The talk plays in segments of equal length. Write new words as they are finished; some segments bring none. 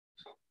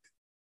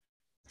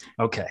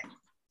Okay.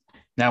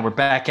 Now we're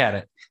back at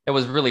it. It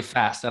was really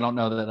fast. I don't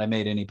know that I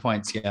made any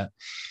points yet.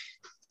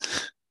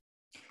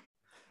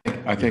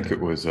 I think Yeah. it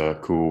was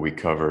cool. We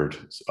covered,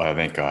 I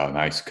think, a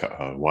nice,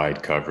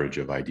 wide coverage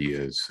of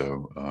ideas.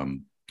 So,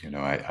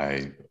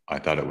 I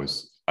thought it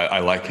was. I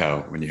like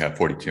how when you have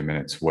 42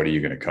 minutes, what are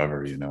you going to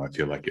cover? I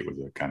feel like it was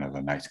a kind of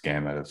a nice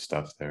gamut of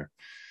stuff there.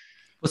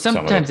 Well, Some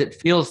of sometimes the, it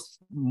feels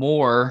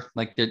more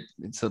like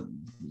it's a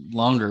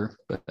longer,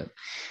 but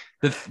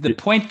the It-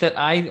 point that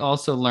I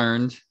also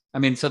learned, I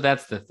mean, so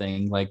that's the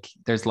thing. Like,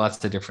 there's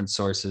lots of different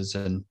sources,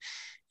 and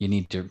you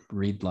need to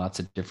read lots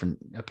of different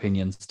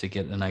opinions to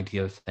get an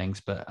idea of things.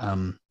 But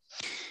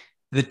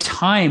the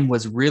time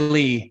was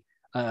really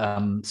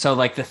so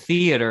like the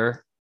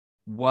theater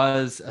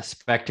was a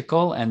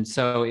spectacle, and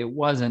so it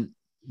wasn't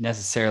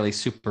necessarily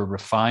super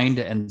refined.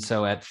 And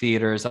so at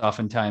theaters,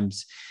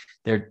 oftentimes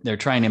they're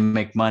trying to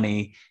make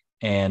money,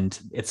 and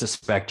it's a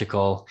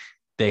spectacle.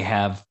 They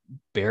have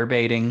bear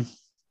baiting,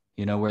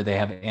 where they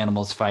have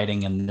animals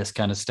fighting and this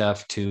kind of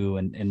stuff too.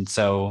 And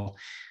so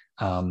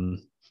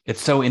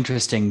it's so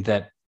interesting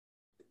uh,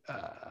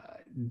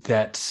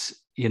 that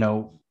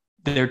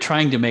they're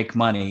trying to make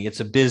money.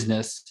 It's a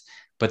business,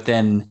 but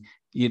then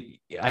you,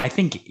 I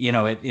think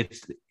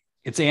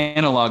it's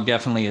analog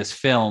definitely as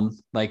film.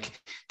 Like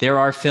there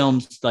are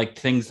films like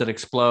things that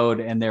explode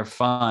and they're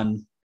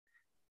fun,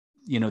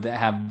 that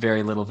have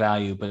very little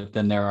value, but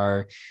then there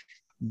are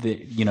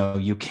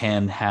you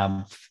can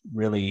have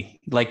really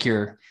like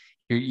your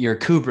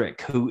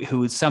Kubrick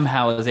who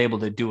somehow is able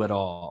to do it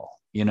all.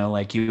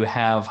 Like you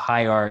have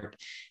high art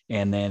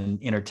and then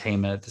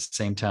entertainment at the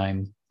same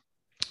time.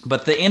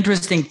 But the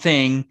interesting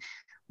thing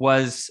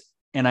was,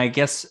 and I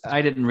guess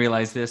I didn't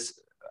realize this,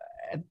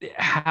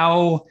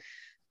 how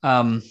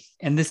and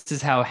this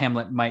is how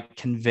Hamlet might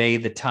convey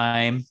the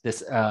time,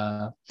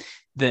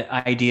 the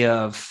idea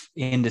of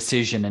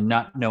indecision and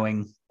not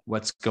knowing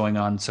what's going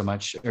on so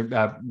much, or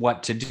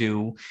what to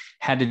do,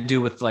 had to do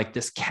with like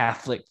this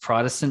Catholic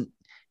Protestant,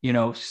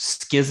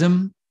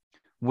 schism,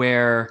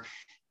 where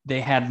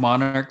they had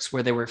monarchs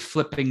where they were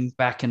flipping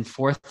back and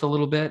forth a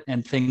little bit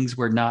and things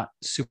were not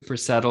super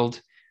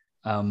settled.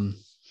 um,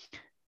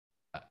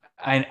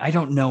 I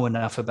don't know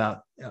enough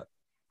about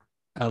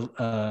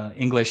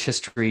English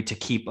history to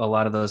keep a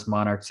lot of those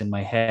monarchs in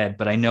my head,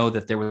 but I know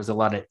that there was a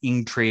lot of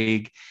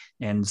intrigue,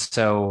 and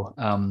so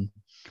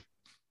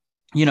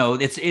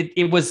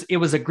it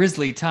was a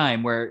grisly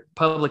time where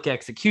public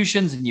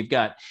executions, and you've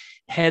got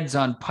heads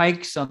on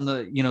pikes on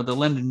the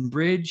London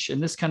Bridge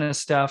and this kind of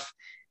stuff.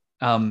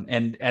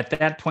 And at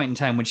that point in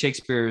time when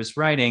Shakespeare is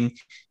writing,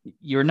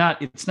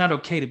 it's not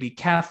okay to be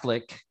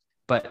Catholic,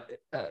 but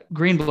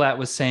Greenblatt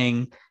was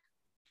saying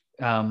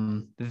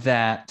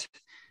that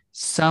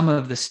some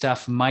of the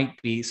stuff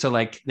might be so,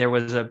 like there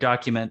was a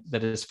document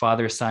that his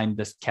father signed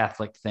this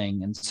Catholic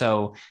thing, and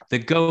so the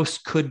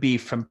ghost could be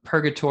from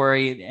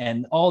purgatory,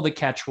 and all the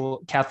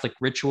Catholic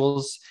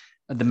rituals,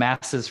 the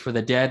masses for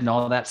the dead and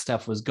all that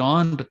stuff was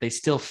gone, but they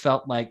still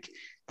felt like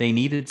they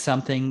needed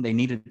something. They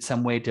needed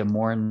some way to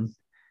mourn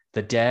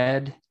the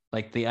dead.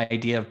 Like the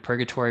idea of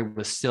purgatory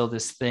was still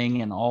this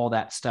thing, and all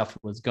that stuff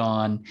was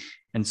gone.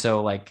 And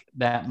so like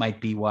that might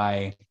be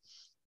why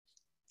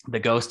the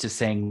ghost is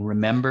saying,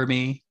 remember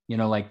me.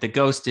 Like the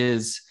ghost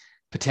is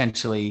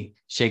potentially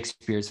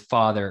Shakespeare's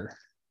father.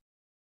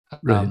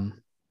 right.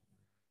 um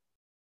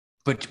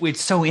but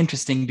it's so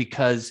interesting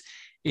because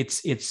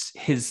it's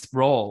his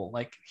role.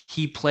 Like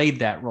he played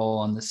that role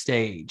on the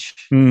stage.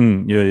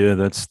 Yeah, yeah.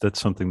 That's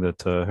something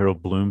that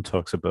Harold Bloom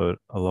talks about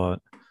a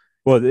lot.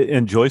 Well,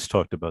 and Joyce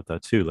talked about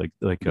that too.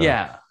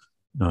 Yeah,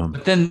 Um,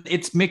 but then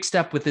it's mixed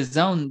up with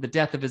the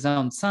death of his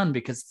own son,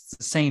 because it's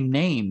the same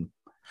name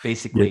yeah,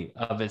 basically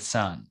of his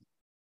son.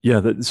 yeah.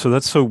 So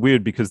that's so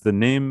weird because the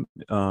name,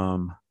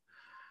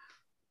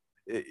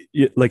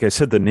 like I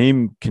said, the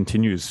name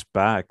continues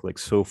back like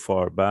so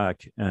far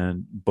back,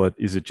 and but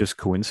is it just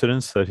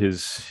coincidence that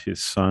his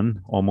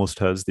son almost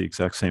has the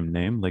exact same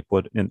name? Like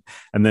what? And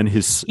then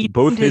his He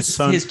both named his his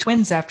son.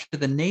 twins after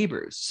the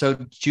neighbors. So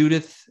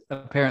Judith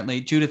and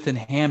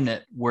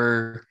Hamnet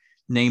were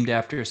named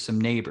after some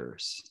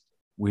neighbors.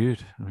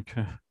 Weird.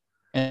 Okay.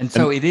 And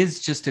so And it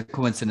is just a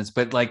coincidence,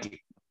 but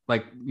like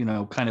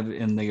kind of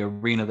in the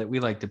arena that we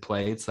like to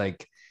play, it's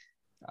like,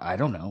 I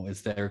don't know,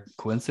 is there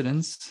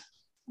coincidence?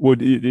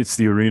 it's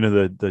the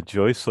arena that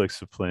Joyce likes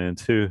to play in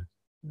too,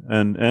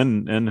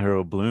 and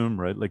Harold Bloom,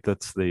 right? Like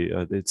that's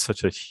the it's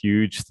such a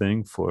huge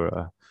thing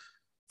for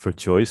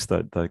Joyce,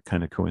 that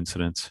kind of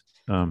coincidence.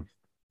 But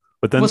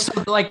Well, then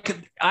so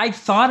like I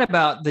thought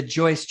about the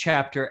Joyce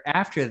chapter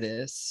after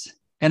this,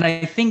 and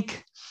I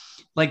think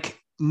like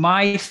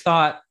my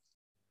thought,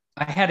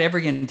 I had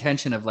every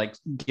intention of like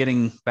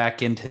getting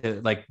back into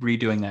like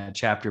redoing that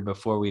chapter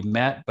before we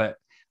met, but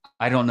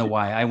I don't know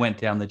why I went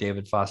down the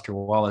David Foster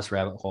Wallace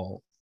rabbit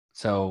hole.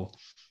 So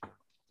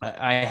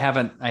I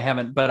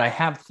haven't, but I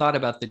have thought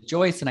about the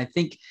Joyce, and I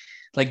think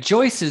like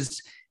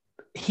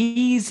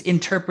he's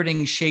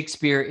interpreting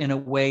Shakespeare in a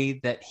way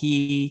that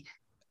he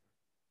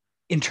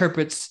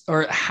interprets,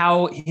 or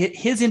how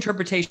his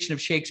interpretation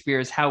of Shakespeare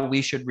is how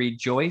we should read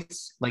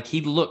Joyce. Like he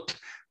looked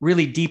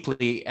really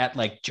deeply at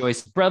like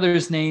Joyce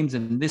brothers' names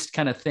and this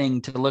kind of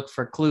thing to look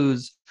for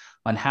clues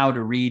on how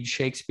to read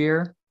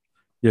Shakespeare.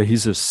 Yeah,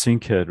 he's a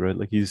sync head, right?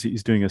 Like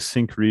he's doing a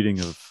sync reading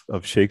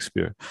of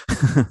Shakespeare.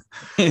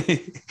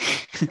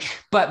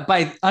 But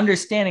by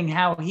understanding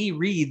how he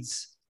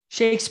reads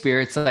Shakespeare,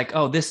 it's like,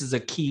 oh, this is a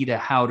key to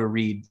how to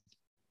read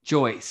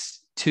Joyce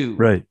too.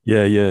 Right.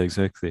 Yeah,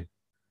 exactly.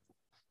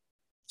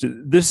 So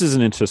this is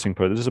an interesting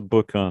part. This is a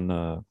book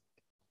on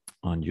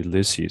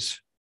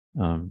Ulysses,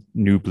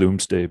 New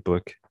Bloomsday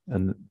book.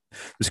 And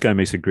this guy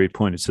makes a great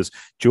point. It says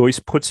Joyce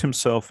puts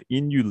himself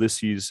in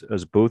Ulysses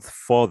as both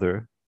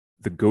father,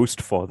 the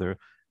ghost father,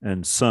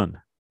 and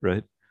son,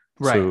 right?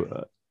 Right.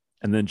 So,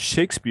 and then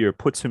Shakespeare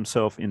puts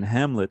himself in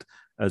Hamlet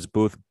as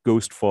both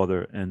ghost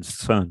father and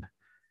son.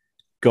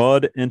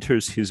 God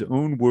enters his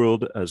own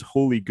world as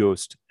Holy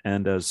Ghost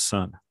and as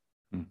son.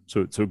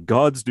 So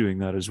God's doing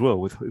that as well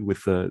with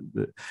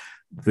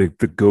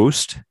the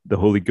ghost, the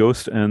Holy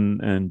Ghost,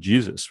 and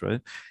Jesus, right?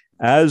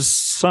 As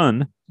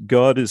son,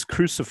 God is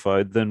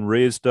crucified, then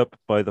raised up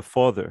by the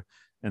Father,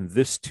 and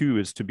this too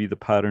is to be the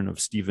pattern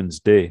of Stephen's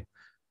day.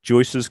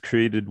 Joyce's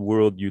created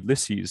world,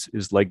 Ulysses,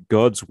 is like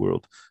God's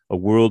world, a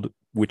world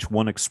which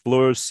one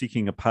explores,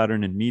 seeking a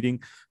pattern and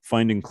meaning,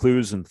 finding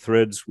clues and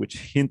threads which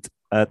hint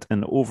at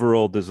an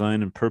overall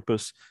design and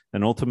purpose,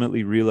 and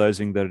ultimately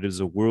realizing that it is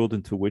a world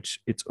into which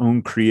its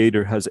own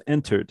creator has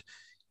entered,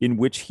 in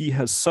which he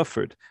has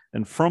suffered,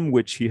 and from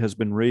which he has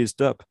been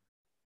raised up.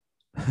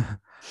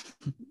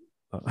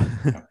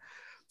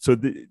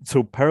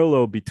 So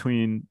parallel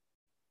between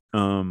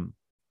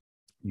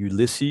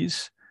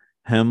Ulysses,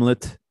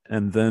 Hamlet,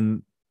 and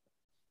then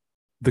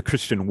the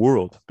Christian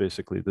world,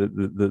 basically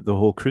the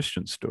whole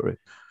Christian story.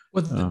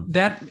 Well,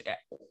 that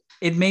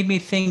it made me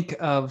think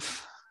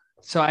of.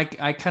 So I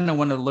kind of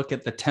want to look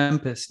at The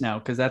Tempest now,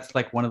 because that's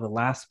like one of the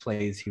last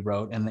plays he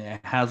wrote, and it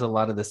has a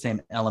lot of the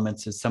same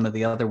elements as some of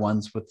the other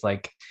ones. With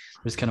like,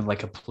 there's kind of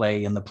like a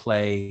play in the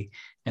play,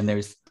 and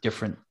there's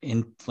different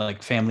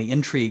like family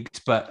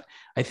intrigues. But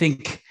I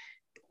think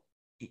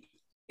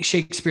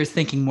Shakespeare's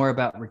thinking more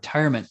about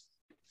retirement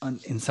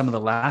in some of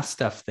the last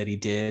stuff that he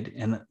did,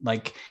 and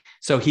like,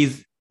 so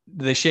he's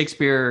the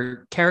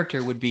Shakespeare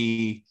character would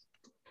be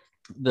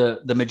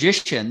the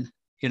magician,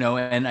 you know,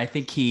 and I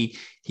think he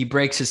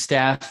breaks his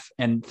staff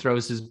and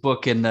throws his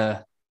book in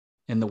the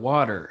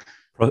water.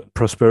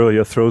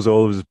 Prospero throws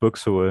all of his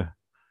books away.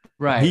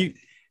 Right.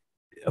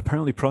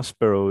 Apparently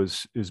Prospero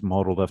is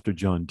modeled after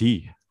John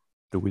Dee,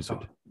 the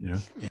wizard. You know,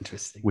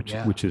 interesting.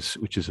 Which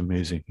is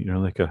amazing. You know,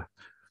 like a.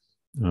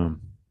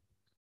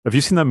 Have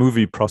you seen that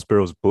movie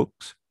Prospero's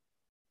Books?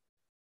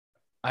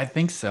 I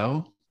think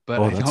so, but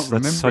I don't remember.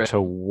 That's such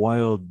a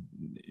wild,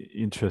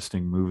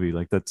 interesting movie.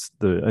 Like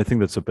I think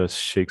that's the best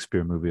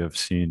Shakespeare movie I've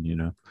seen.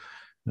 You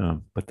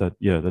know, but that's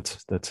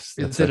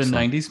Is it a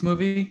 '90s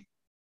movie?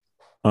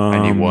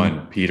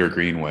 91, Peter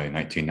Greenaway,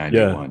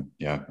 1991.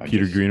 Yeah,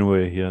 Peter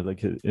Greenaway. Yeah,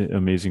 like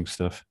amazing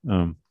stuff.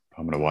 I'm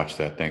gonna watch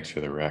that. Thanks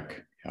for the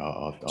rec.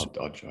 I'll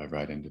drive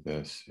right into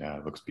this. Yeah,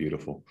 it looks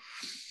beautiful.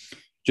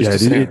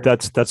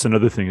 That's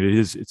another thing.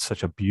 It's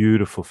such a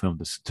beautiful film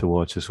to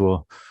watch as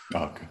well.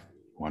 Okay.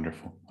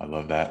 Wonderful. I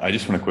love that. I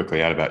just want to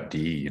quickly add about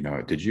Dee. You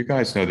know, did you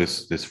guys know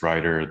this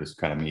writer, this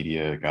kind of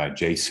media guy,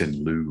 Jason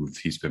Louv?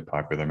 He's been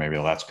popular maybe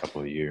the last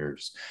couple of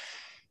years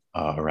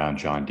around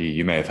John Dee.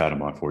 You may have had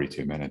him on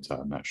 42 Minutes.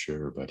 I'm not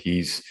sure, but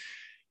he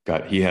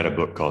had a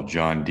book called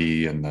John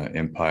Dee and the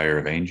Empire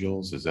of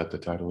Angels. Is that the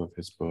title of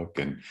his book?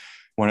 And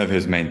one of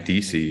his main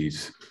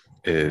theses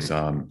is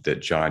that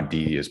John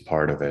Dee is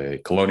part of a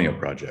colonial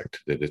project,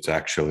 that it's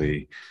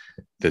actually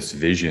this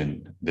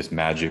vision, this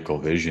magical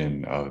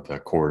vision of the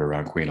court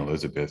around Queen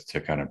Elizabeth to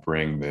kind of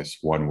bring this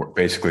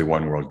basically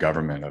one world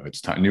government of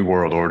its time, new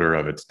world order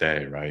of its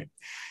day, right?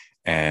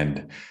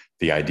 And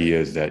the idea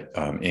is that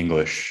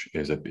English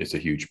is a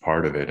huge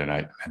part of it. And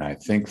I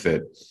think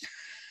that,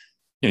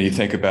 you know, you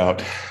think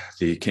about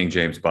the King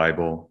James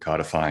Bible,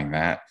 codifying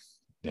that,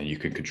 then you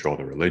can control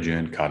the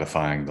religion,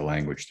 codifying the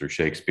language through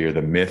Shakespeare,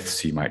 the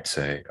myths, you might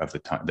say, of the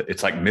time.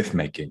 It's like myth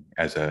making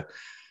as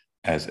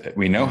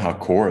we know how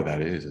core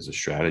that is as a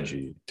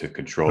strategy to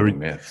control the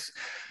myths.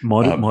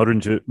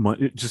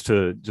 Just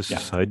a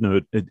side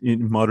note,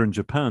 in modern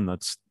Japan,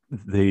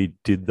 they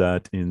did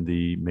that in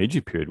the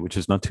Meiji period, which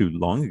is not too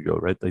long ago,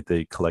 right? Like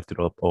they collected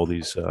up all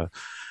these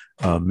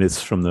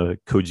myths from the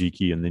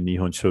Kojiki and the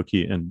Nihon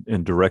Shoki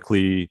and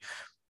directly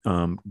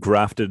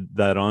grafted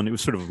that on. It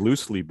was sort of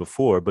loosely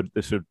before, but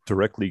they sort of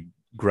directly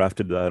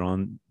grafted that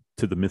on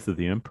to the myth of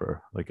the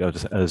emperor, like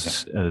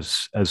as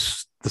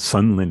the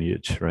Sun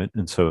lineage, right?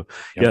 And so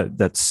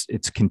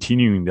it's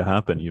continuing to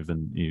happen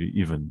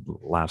even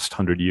last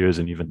 100 years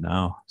and even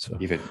now. So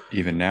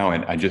even now,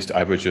 and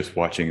I was just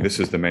watching. This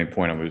is the main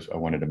point I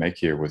wanted to make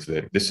here, was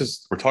that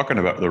we're talking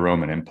about the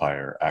Roman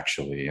Empire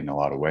actually in a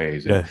lot of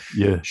ways.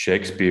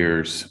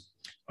 Shakespeare's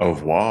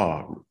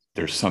oeuvre,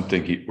 there's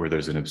something where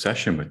there's an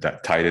obsession with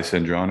that. Titus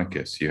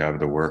Andronicus. You have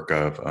the work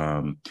of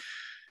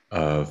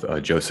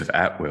of Joseph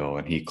Atwill,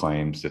 and he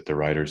claims that the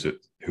writers,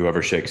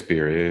 whoever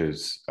Shakespeare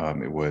is,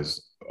 it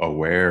was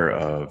aware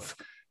of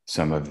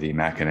some of the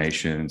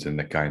machinations and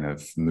the kind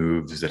of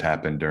moves that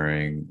happened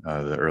during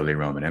the early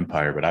Roman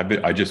Empire. But I've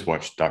been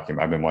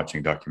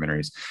watching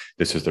documentaries.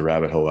 This is the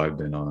rabbit hole I've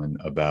been on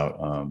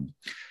about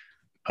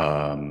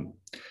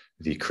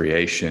the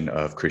creation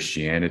of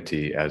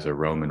Christianity as a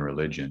Roman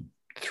religion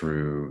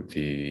through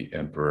the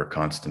Emperor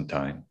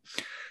Constantine.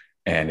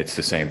 And it's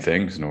the same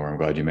things, Nora. I'm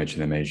glad you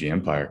mentioned the Meiji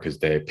Empire, because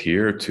they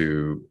appear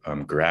to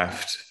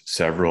graft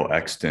several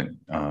extant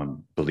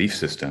belief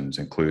systems,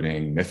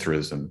 including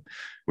Mithraism,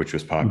 which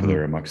was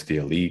popular amongst the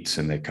elites.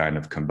 And they kind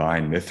of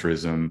combined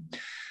Mithraism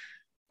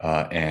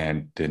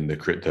and then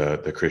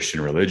the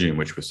Christian religion,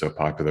 which was so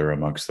popular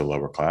amongst the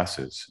lower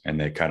classes. And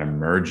they kind of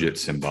merge it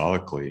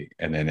symbolically,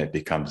 and then it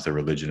becomes the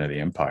religion of the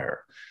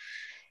empire.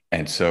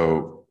 And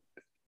so,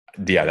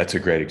 yeah, that's a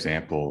great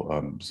example,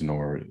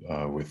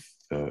 Znor, with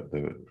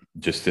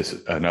just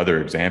this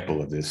another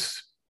example of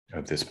this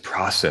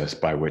process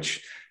by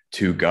which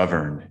to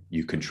govern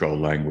you control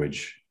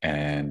language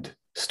and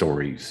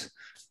stories.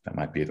 That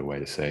might be the way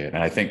to say it.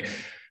 And I think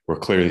we're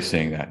clearly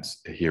seeing that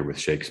here with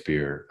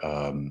Shakespeare.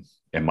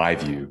 In my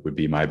view, would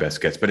be my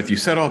best guess. But if you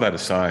set all that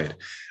aside,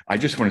 I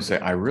just want to say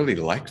I really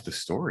liked the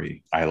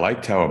story. I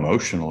liked how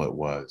emotional it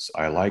was.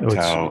 I liked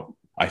how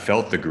I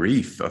felt the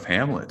grief of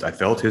Hamlet. I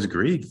felt his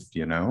grief,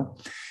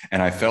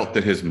 and I felt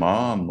that his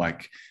mom,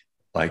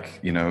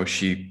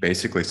 she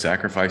basically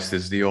sacrificed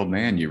as the old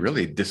man. You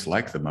really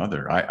dislike the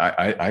mother.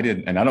 I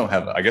didn't, and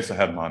I guess I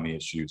have mommy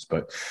issues,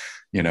 but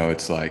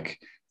it's like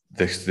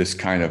this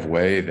kind of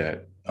way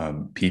that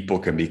people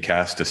can be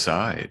cast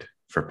aside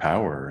for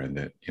power, and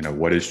that,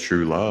 what is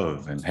true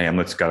love? And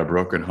Hamlet's got a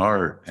broken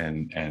heart,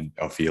 and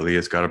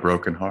Ophelia's got a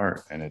broken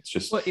heart. And it's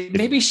just,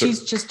 maybe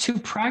she's just too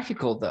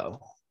practical though.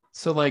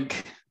 So I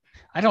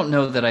don't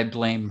know that I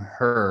blame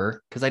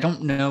her, because I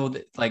don't know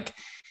that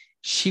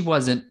she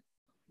wasn't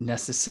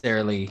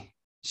necessarily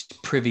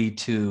privy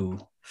to.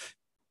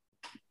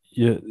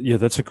 Yeah,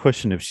 that's a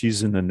question, if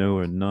she's in the know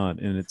or not,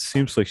 and it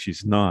seems like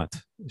she's not.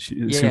 It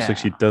seems like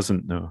she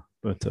doesn't know,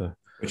 but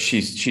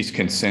she's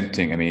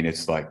consenting. I mean,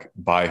 it's like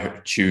by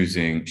her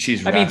choosing,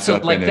 she's wrapped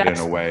up in it in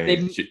a way.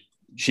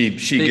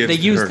 They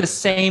use the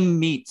same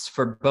meats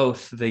for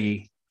both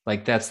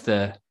that's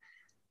the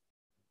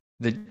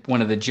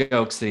one of the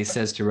jokes that he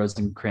says to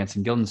Rosencrantz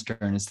and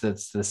Guildenstern is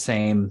that's the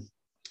same.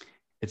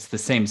 It's the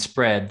same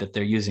spread that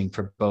they're using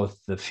for both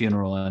the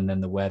funeral and then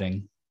the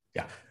wedding.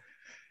 Yeah.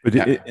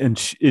 But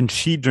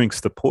she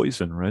drinks the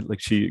poison, right?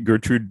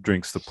 Gertrude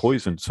drinks the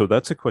poison. So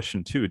that's a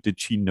question too. Did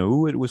she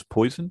know it was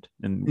poisoned?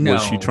 And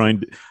was she trying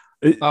to?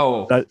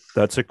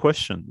 That's a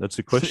question. That's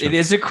a question. It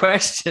is a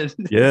question.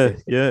 Yeah.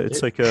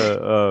 It's like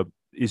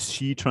is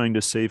she trying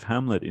to save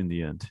Hamlet in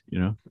the end?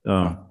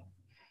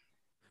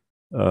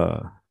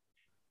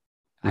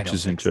 Which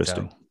is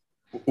interesting. So.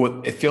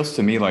 Well, it feels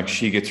to me like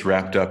she gets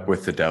wrapped up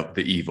with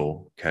the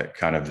evil,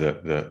 kind of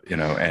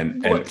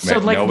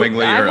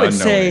knowingly or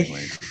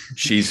unknowingly.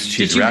 She's.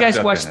 Did you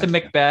guys watch the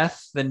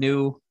Macbeth, the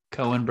new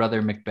Coen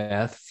brother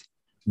Macbeth?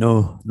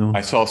 No.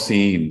 I saw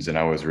scenes and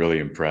I was really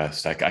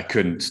impressed. I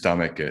couldn't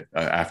stomach it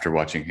after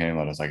watching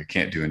Hamlet. I was like, I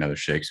can't do another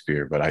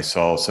Shakespeare. But I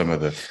saw some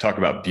of the talk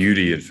about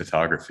beauty and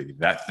photography.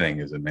 That thing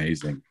is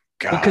amazing.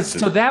 God,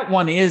 so that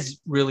one is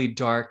really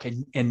dark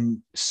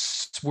and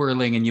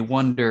swirling, and you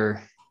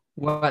wonder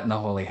what in the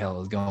holy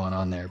hell is going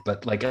on there.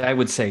 But I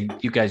would say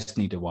you guys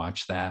need to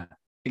watch that,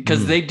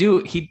 because they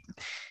do. He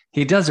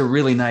does a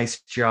really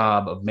nice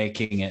job of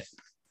making it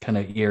kind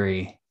of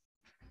eerie.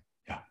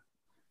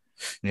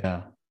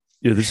 Yeah.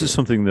 This is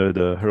something that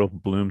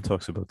Harold Bloom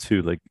talks about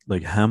too.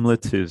 Like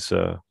Hamlet is,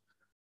 I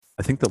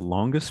think, the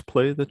longest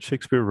play that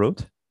Shakespeare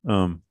wrote,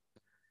 and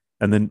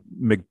then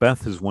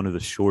Macbeth is one of the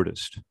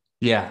shortest.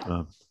 Yeah.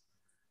 So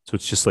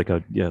it's just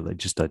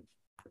just a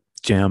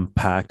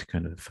jam-packed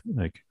kind of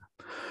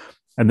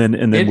and then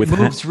it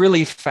moves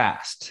really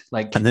fast.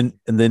 And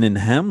then in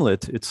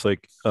Hamlet, it's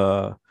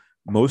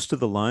most of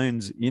the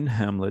lines in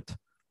Hamlet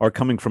are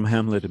coming from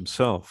Hamlet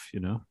himself.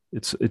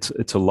 It's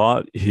a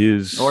lot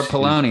or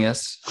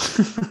Polonius.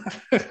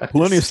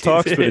 Polonius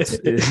talks, but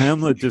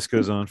Hamlet just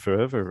goes on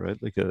forever, right?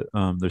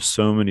 There's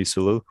so many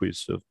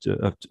soliloquies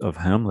of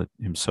Hamlet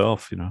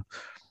himself.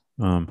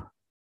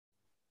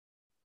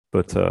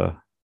 But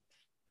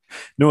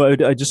no,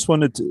 I just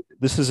wanted to.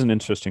 This is an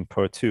interesting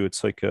part too.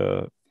 It's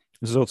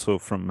this is also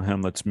from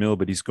Hamlet's Mill,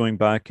 but he's going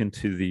back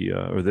into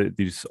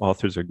these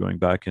authors are going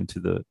back into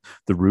the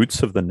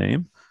roots of the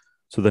name.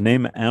 So the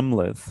name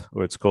Amleth,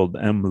 or it's called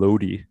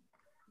Amlodi,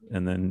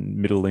 and then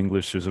Middle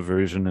English there's a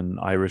version, and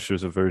Irish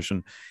there's a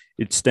version.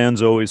 It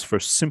stands always for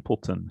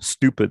simpleton,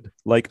 stupid,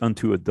 like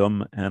unto a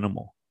dumb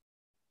animal.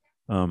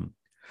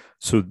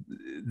 So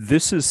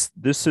this is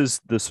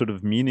the sort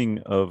of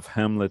meaning of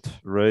Hamlet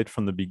right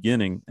from the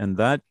beginning, and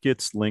that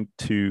gets linked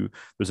to.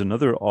 There's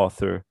another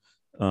author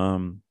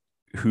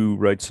who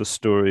writes a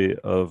story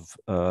of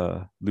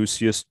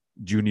Lucius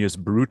Junius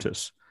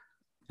Brutus,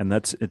 and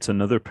it's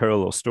another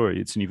parallel story.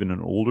 It's even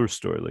an older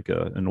story,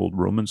 an old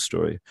Roman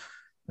story,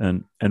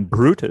 and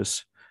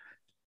Brutus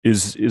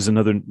is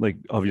another, like,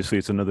 obviously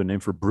it's another name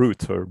for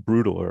brute or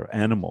brutal or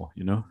animal,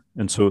 you know.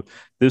 And so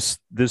this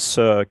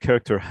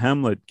character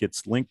Hamlet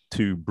gets linked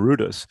to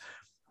Brutus,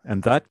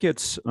 and that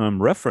gets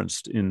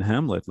referenced in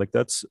Hamlet. Like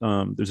that's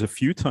there's a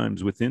few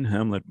times within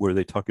Hamlet where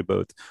they talk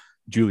about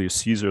Julius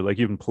Caesar. Like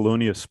even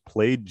Polonius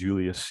played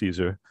Julius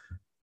Caesar,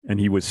 and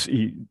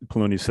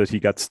Polonius says he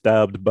got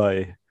stabbed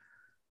by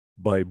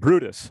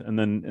Brutus, and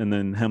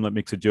then Hamlet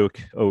makes a joke,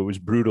 oh, it was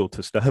brutal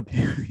to stab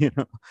you, you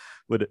know.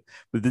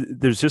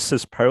 There's just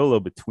this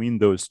parallel between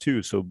those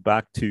two. So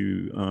back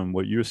to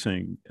what you're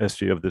saying,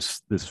 SJ, of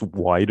this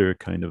wider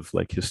kind of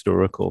like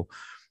historical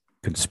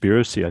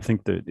conspiracy, I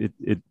think that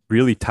it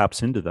really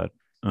taps into that.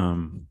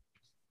 Who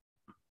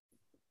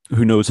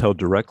knows how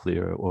directly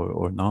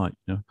or not,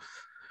 you know.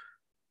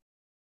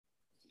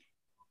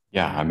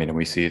 Yeah, I mean,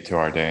 we see it to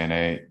our day and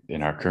age,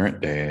 in our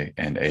current day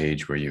and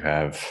age, where you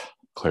have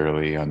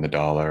clearly on the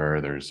dollar,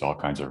 there's all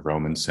kinds of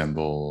Roman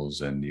symbols,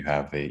 and you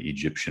have the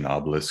Egyptian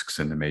obelisks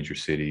in the major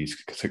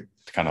cities. It's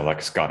kind of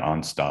like Scott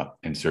Onstott,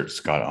 insert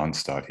Scott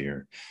Onstott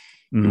here,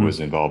 who was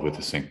involved with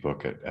the Sync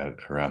book at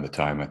around the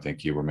time. I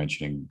think you were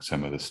mentioning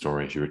some of the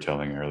stories you were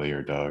telling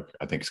earlier, Doug.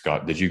 I think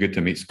Scott, did you get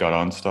to meet Scott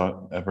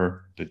Onstott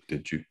ever?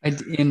 Did you?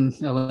 In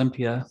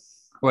Olympia.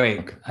 Wait,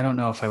 okay. I don't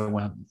know if I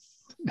went.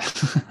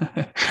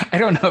 I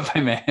don't know if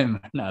I met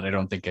him or not. I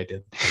don't think I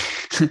did.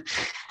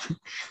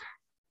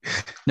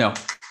 No,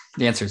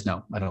 the answer is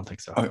no. I don't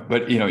think so.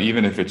 But you know,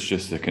 even if it's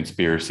just a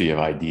conspiracy of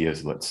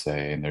ideas, let's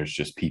say, and there's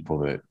just people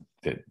that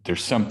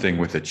there's something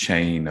with a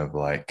chain of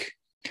like,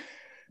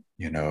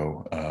 you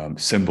know,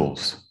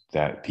 symbols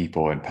that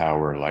people in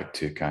power like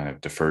to kind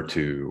of defer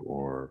to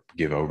or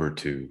give over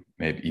to,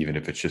 maybe even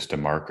if it's just a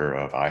marker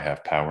of I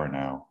have power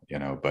now, you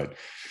know. But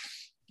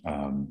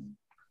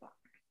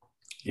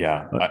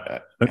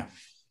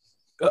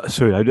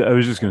sorry, I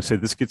was just going to say,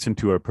 this gets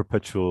into our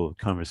perpetual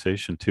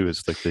conversation too.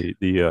 It's like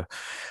the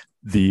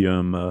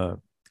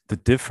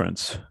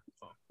difference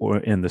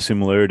and the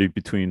similarity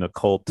between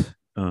occult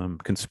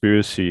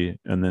conspiracy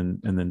and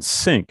then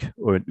Sync,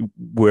 or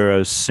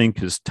whereas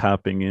Sync is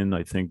tapping in,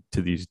 I think,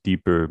 to these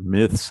deeper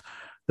myths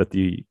that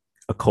the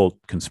occult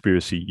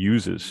conspiracy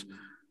uses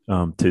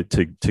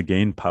to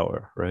gain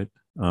power, right?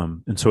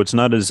 And so it's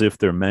not as if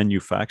they're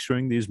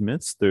manufacturing these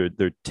myths; they're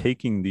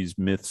taking these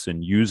myths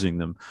and using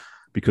them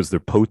because they're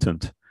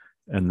potent,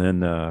 and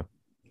then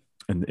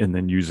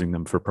then using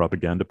them for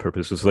propaganda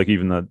purposes. Like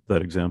even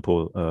that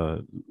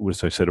example,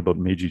 which I said about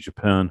Meiji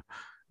Japan.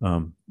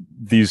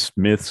 These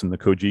myths in the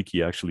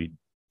Kojiki actually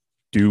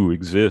do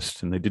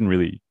exist, and they didn't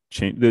really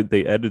change.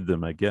 They edited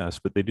them, I guess,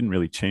 but they didn't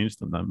really change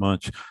them that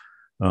much.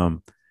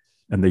 And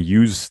they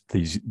use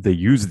these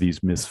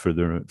myths for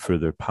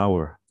their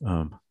power.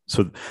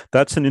 So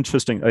that's an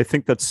interesting. I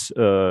think that's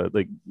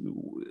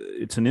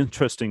it's an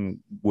interesting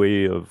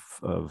way of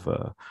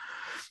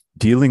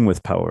dealing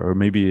with power, or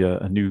maybe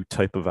a new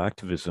type of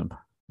activism.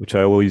 Which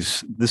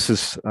this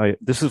is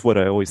what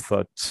I always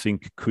thought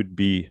Sync could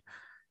be,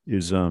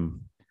 is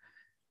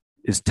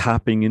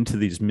tapping into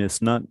these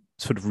myths, not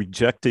sort of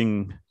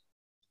rejecting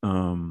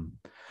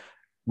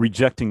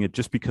it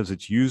just because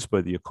it's used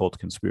by the occult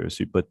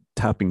conspiracy, but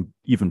tapping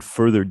even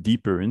further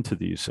deeper into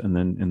these, and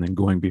then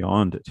going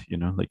beyond it, you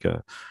know, like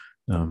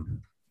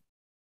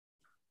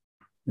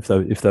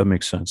if that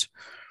makes sense.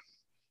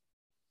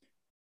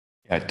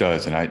 Yeah, it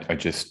does. And I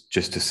just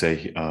to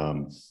say,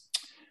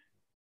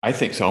 I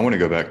think so. I want to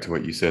go back to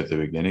what you said at the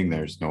beginning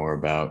there, Nora,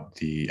 about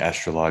the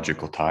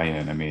astrological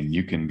tie-in. I mean,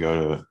 you can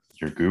go to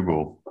your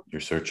Google,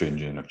 your search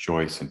engine of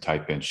choice, and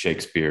type in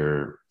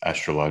Shakespeare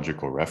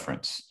astrological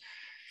reference,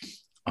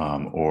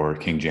 or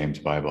King James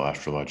Bible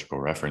astrological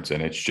reference,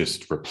 and it's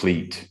just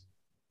replete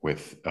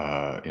with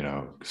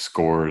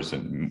scores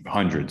and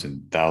hundreds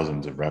and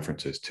thousands of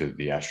references to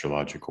the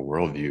astrological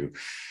worldview.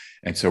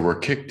 And so we're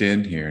kicked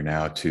in here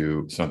now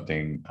to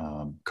something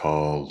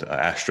called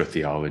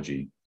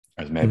astrotheology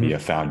as maybe a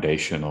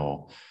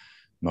foundational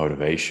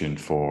motivation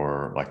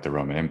for like the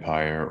Roman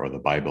Empire or the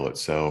Bible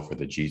itself, or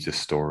the Jesus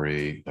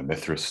story, the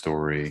Mithras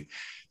story,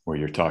 where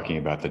you're talking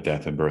about the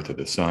death and birth of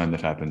the sun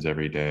that happens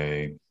every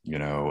day, you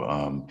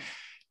know.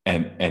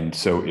 And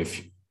so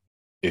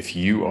if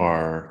you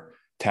are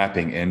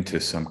tapping into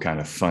some kind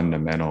of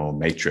fundamental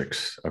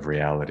matrix of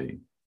reality,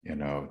 you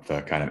know,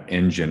 the kind of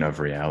engine of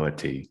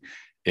reality,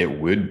 it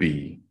would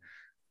be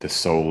the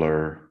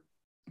solar,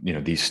 you know,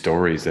 these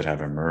stories that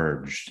have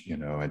emerged, you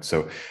know. And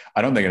so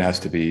I don't think it has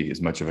to be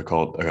as much of a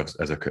cult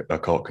as a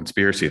cult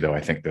conspiracy, though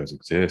I think those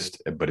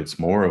exist, but it's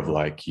more of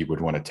like you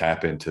would want to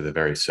tap into the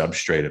very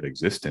substrate of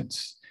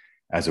existence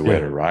as a way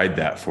to ride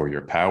that for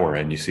your power.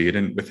 And you see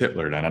it with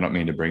Hitler. And I don't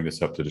mean to bring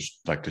this up to just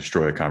like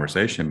destroy a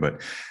conversation,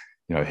 but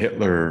you know,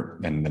 Hitler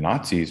and the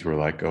Nazis were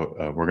like,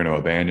 we're going to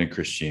abandon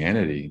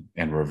Christianity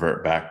and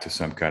revert back to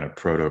some kind of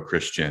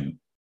proto-Christian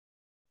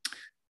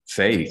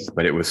faith,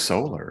 but it was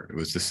solar. It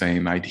was the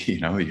same idea.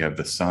 You know, you have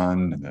the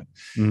sun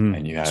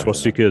and you have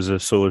swastika as a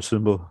solar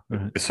symbol,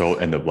 right?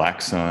 And the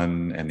black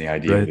sun, and the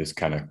idea of this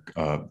kind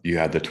of you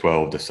had the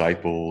 12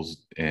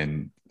 disciples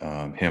in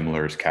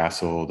Himmler's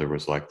castle. There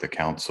was like the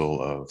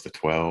Council of the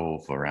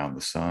 12 around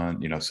the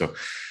sun, so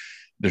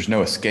there's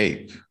no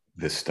escape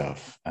this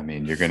stuff. I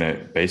mean, you're going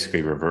to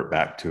basically revert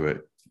back to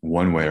it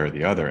one way or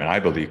the other. And I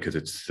believe because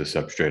it's the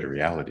substrate of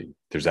reality,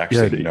 there's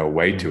actually no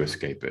way to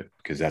escape it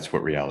because that's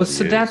what reality is.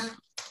 So that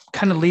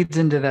kind of leads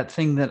into that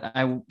thing that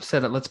I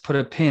said, let's put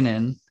a pin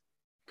in.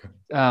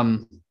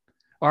 Okay.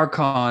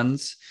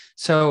 Archons.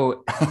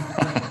 So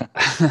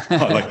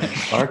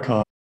like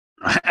Archon.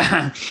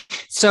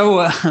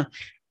 So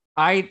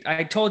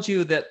I told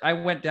you that I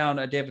went down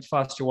a David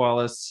Foster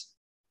Wallace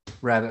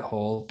rabbit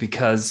hole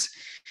because,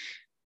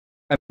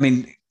 I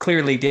mean,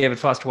 clearly David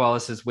Foster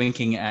Wallace is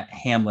winking at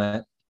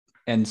Hamlet.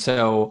 And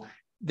so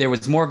there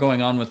was more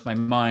going on with my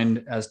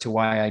mind as to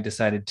why I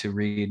decided to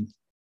read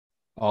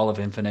all of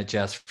Infinite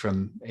Jest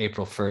from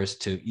April 1st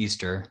to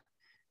Easter.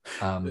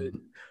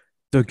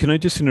 So can I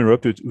just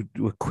interrupt with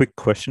a quick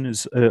question?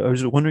 I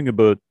was wondering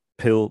about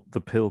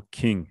the Pale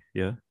King.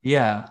 Yeah.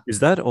 Yeah. Is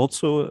that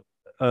also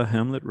a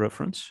Hamlet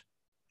reference?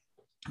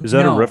 Is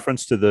that a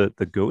reference to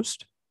the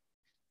ghost?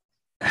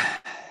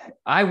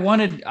 I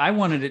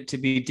wanted it to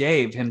be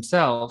Dave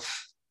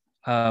himself.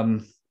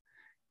 No,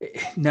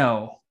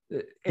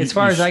 as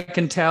far as I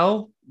can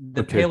tell,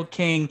 the Pale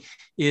King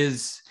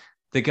is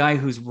the guy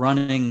who's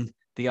running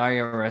the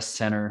IRS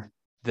center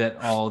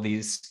that all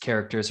these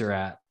characters are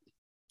at.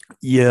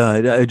 Yeah,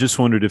 I just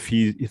wondered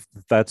if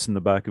that's in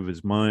the back of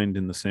his mind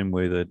in the same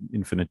way that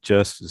Infinite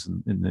Jest is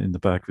in the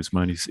back of his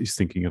mind. He's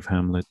thinking of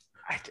Hamlet.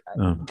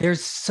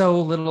 There's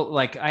so little.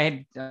 Like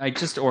I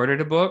just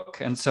ordered a book,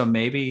 and so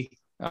maybe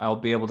I'll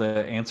be able to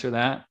answer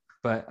that.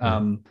 But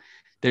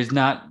there's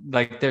not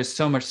there's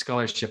so much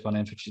scholarship on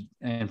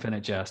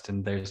Infinite Jest,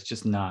 and there's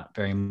just not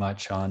very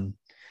much on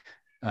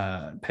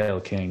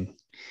Pale King.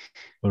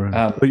 All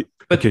right.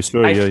 Okay,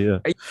 sorry.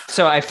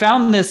 So I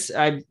found this.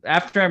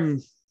 After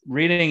I'm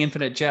reading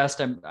Infinite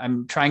Jest,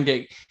 I'm trying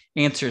to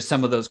answer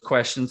some of those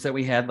questions that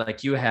we had.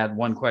 Like you had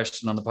one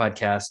question on the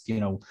podcast,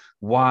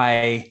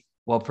 why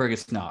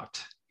Walpurgis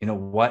Nacht?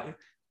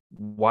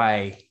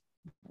 Why?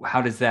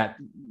 How does that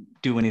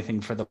do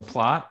anything for the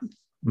plot?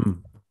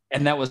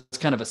 And that was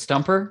kind of a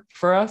stumper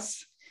for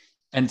us,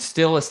 and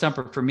still a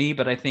stumper for me.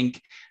 But I think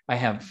I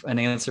have an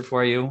answer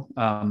for you.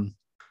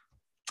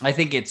 I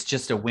think it's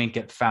just a wink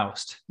at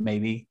Faust,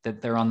 maybe,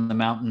 that they're on the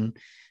mountain.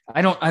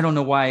 I don't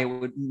know why it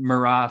would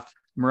Marat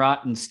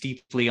and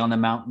steeply on the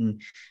mountain,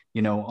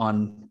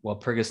 on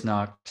Walpurgis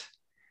Nacht.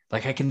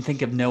 Like I can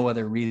think of no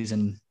other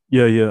reason.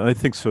 Yeah, I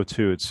think so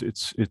too.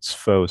 It's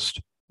Faust.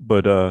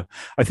 But I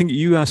think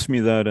you asked me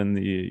that in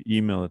the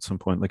email at some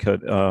point. Like we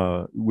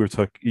were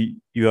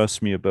talking, you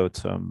asked me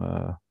about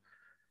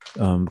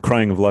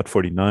Crying of Lot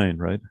 49,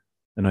 right?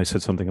 And I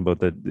said something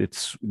about that.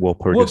 It's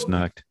Walpurgis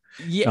Nacht.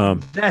 Yeah,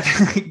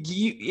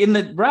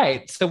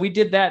 right. So we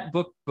did that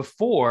book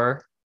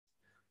before,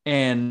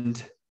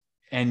 and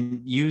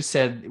you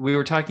said we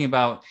were talking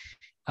about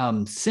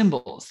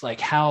symbols, like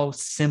how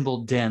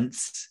symbol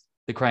dense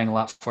the Crying of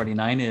Lot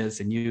 49 is,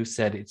 and you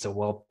said it's a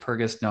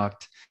Walpurgis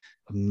Nacht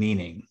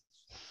meaning,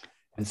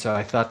 and so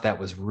I thought that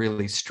was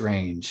really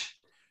strange.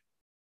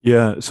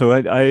 Yeah, so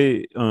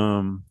I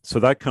so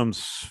that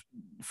comes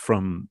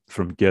from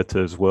Goethe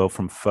as well,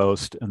 from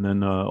Faust, and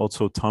then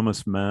also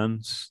Thomas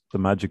Mann's The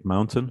Magic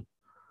Mountain.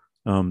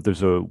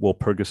 There's a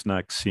Walpurgis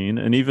Nacht scene,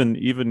 and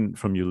even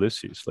from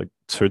Ulysses, like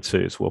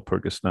Circe's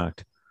Walpurgis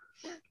Nacht.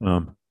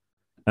 And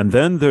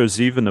then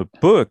there's even a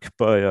book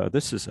by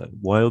this is a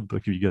wild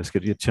book if you guys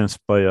get a chance,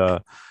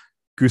 by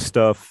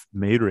Gustav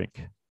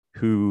Meyrink,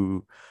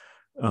 who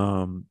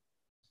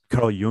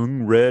Carl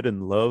Jung read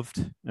and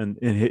loved, and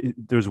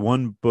there's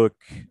one book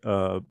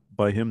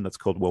by him that's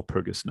called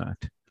Walpurgis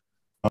Nacht.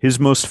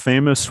 His most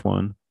famous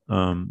one,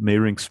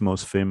 Meyrink's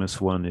most famous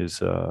one, is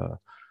the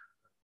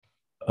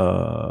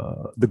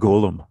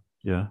Golem.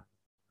 Yeah.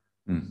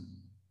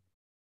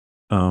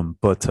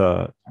 But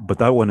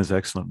that one is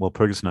excellent.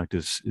 Walpurgis Nacht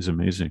is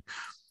amazing.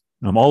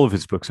 All of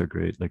his books are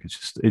great. Like it's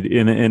just,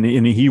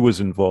 and he was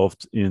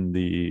involved in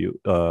the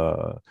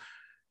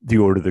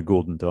Order of the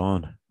Golden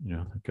Dawn.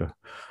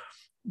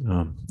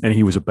 And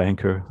he was a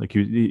banker. Like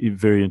he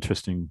very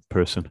interesting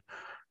person.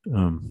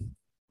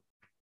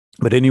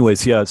 But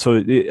anyways, yeah.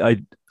 So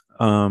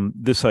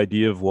this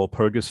idea of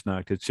Walpurgis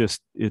Nacht, it's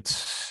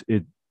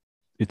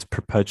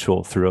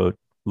perpetual throughout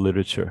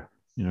literature.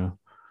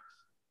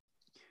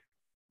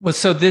 Well,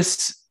 so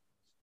this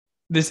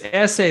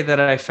essay that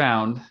I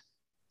found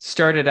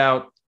started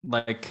out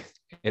like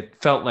it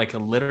felt like a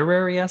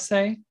literary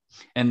essay,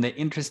 and the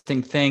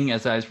interesting thing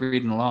as I was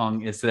reading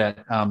along is that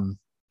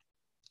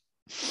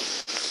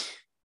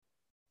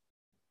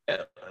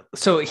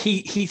so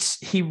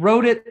he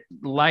wrote it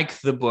like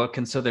the book,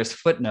 and so there's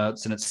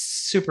footnotes, and it's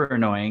super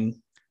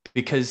annoying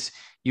because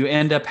you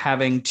end up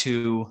having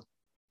to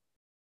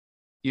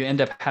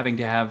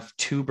have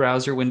two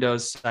browser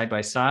windows side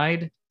by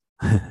side.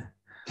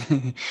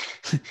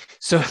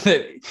 So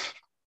that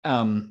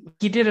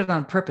he did it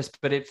on purpose,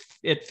 but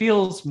it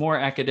feels more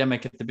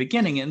academic at the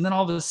beginning, and then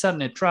all of a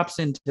sudden it drops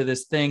into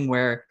this thing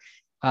where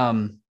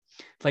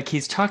like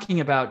he's talking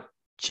about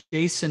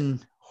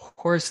Jason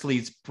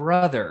Horsley's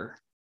brother,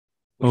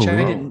 which Oh, I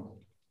really? didn't.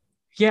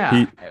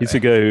 Yeah, He's a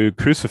guy who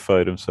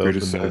crucified himself in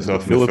Criticize the in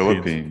the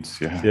Philippines. Philippines.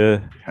 Yeah. Yeah,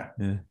 Yeah.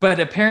 yeah. but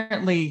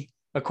apparently,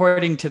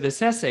 according to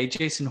this essay,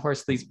 Jason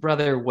Horsley's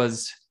brother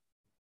was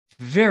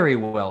very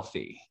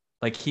wealthy.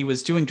 Like he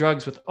was doing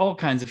drugs with all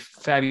kinds of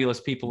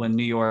fabulous people in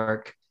New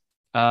York.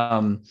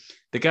 The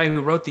guy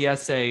who wrote the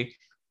essay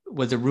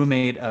was a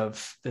roommate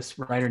of this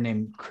writer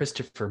named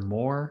Christopher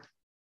Moore.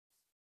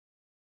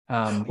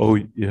 Oh,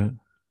 yeah.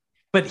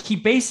 But he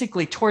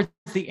basically, towards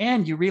the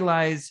end, you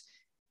realize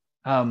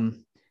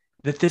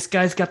that this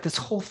guy's got this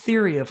whole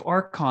theory of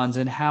archons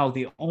and how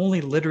the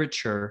only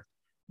literature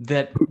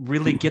that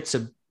really gets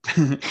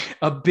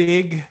a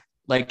big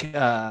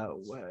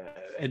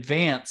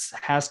advance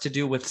has to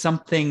do with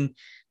something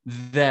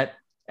that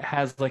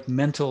has like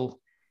mental,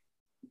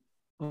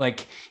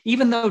 like,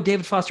 even though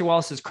David Foster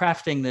Wallace is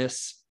crafting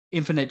this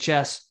infinite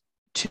jest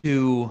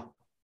to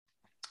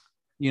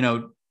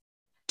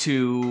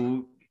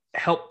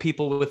help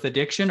people with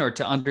addiction or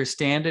to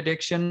understand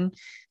addiction,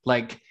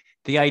 like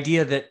the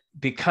idea that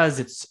because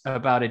it's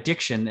about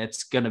addiction,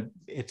 it's going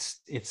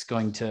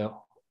to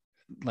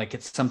like,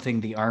 it's something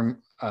the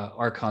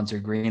archons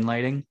are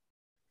greenlighting.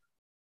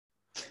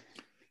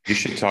 You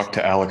should talk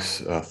to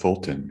Alex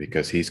Fulton,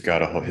 because he's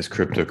got his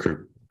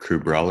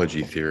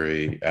cryptokubrology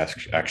theory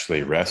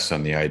actually rests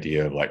on the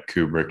idea of like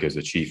Kubrick is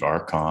a chief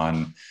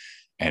archon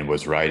and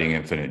was writing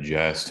Infinite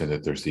Jest, and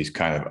that there's these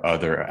kind of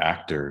other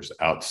actors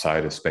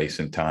outside of space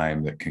and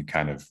time that can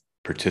kind of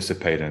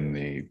participate in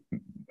the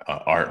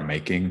art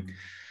making.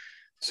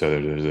 So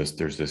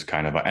there's this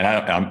kind of,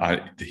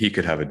 and he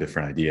could have a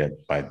different idea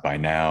by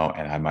now,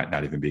 and I might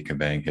not even be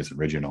conveying his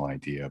original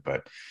idea,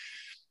 but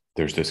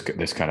there's this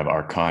kind of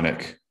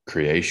archonic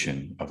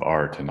creation of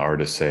art, and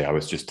artists say, I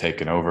was just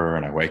taken over,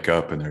 and I wake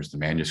up and there's the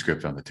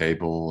manuscript on the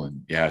table,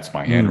 and yeah, it's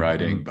my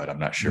handwriting, but I'm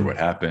not sure what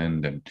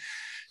happened. And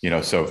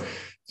so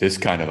this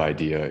kind of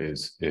idea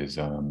is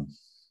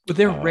but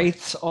there are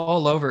wraiths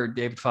all over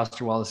David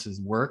Foster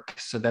Wallace's work,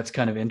 so that's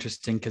kind of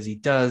interesting, because he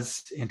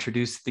does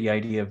introduce the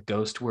idea of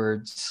ghost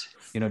words.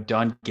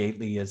 Don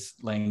Gately is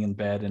laying in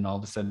bed, and all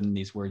of a sudden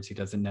these words he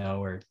doesn't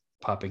know are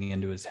popping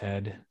into his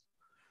head.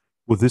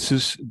 Well,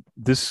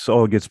 this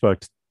all gets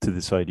back to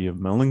this idea of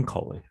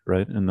melancholy,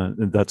 right?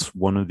 And that's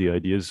one of the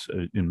ideas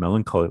in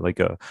melancholy.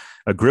 Like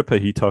Agrippa,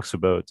 he talks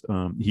about,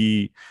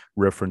 he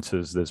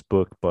references this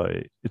book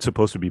it's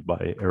supposed to be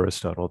by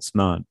Aristotle. It's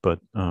not, but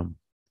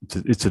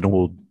it's an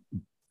old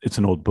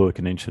book,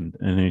 an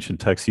ancient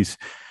text. He's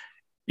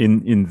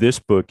in this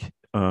book,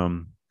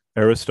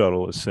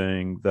 Aristotle is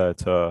saying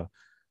that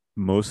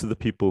most of the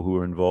people who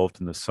are involved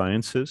in the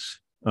sciences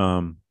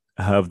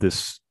have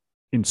this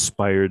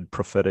inspired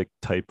prophetic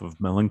type of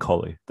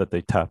melancholy that they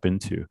tap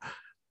into,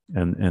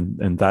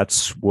 and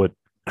that's what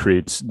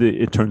creates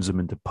it turns them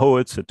into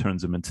poets, it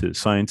turns them into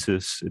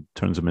scientists, it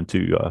turns them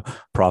into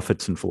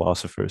prophets and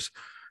philosophers.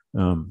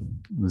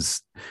 And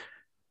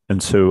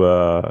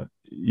so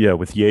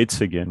with Yeats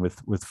again,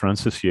 with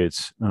Frances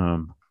Yates,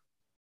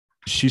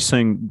 she's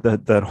saying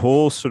that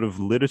whole sort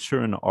of literature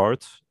and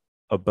art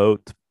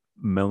about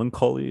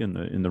melancholy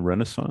in the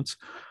Renaissance,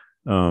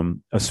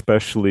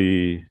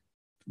 especially,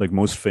 like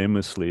most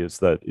famously is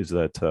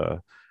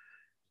that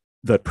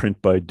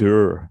print by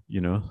Durer,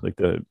 like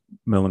the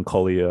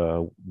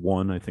Melancholia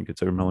 1, I think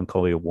it's, or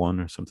Melancholia 1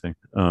 or something.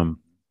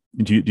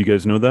 Do you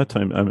guys know that?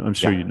 I'm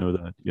sure you know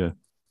that. Yeah.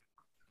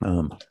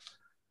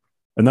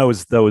 And that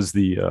was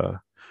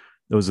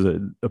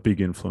a big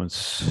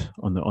influence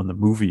on the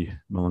movie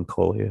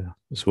Melancholia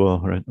as well,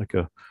 right? Like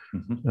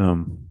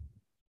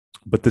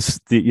but this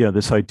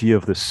idea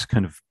of this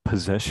kind of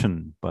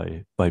possession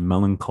by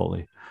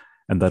melancholy,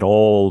 and that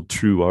all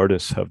true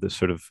artists have this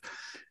sort of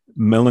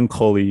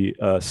melancholy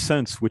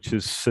sense, which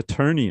is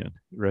Saturnian,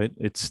 right?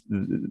 It's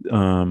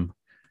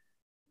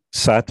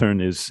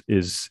Saturn is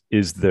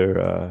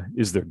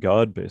their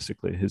god,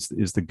 basically. Is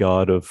the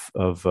god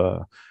of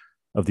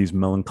these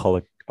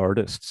melancholic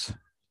artists,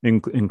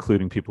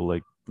 including people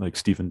like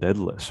Stephen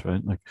Dedalus,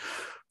 right? Like,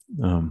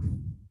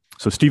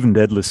 so Stephen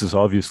Dedalus is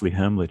obviously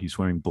Hamlet. He's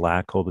wearing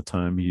black all the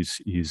time.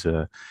 He's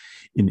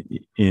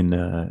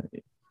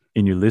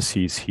in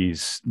Ulysses,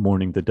 he's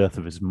mourning the death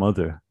of his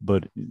mother,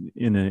 but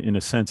in a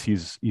sense,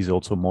 he's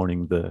also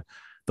mourning the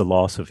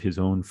loss of his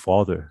own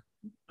father.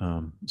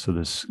 So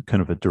there's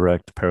kind of a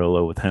direct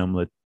parallel with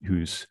Hamlet,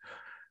 who's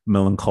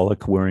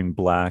melancholic, wearing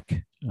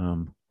black,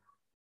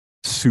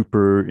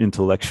 super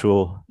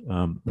intellectual,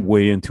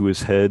 way into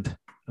his head.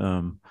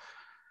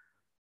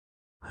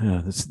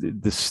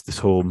 This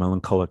whole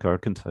melancholic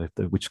archetype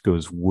which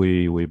goes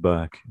way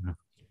back.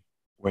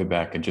 Way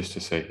back. And just to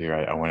say here,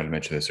 I wanted to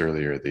mention this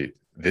earlier,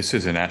 this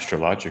is an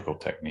astrological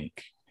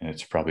technique, and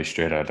it's probably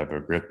straight out of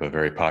Agrippa,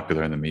 very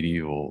popular in the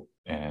medieval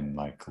and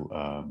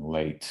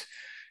late,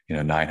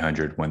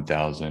 900,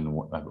 1000,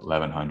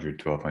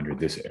 1100, 1200,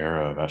 this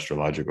era of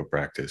astrological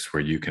practice,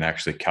 where you can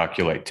actually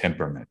calculate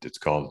temperament. It's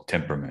called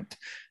temperament.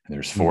 And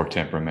there's 4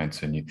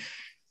 temperaments, and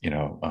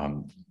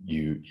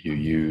you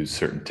use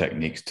certain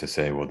techniques to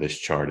say, well, this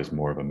chart is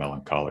more of a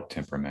melancholic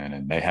temperament,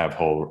 and they have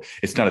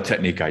it's not a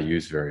technique I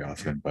use very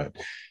often, but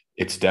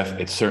it's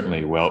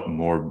certainly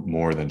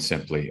more than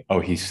simply, oh,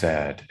 he's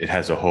sad. It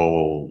has a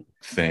whole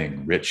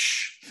thing,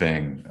 rich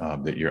thing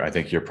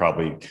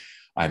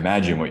I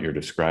imagine what you're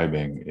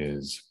describing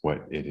is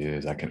what it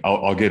is.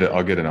 I'll get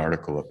an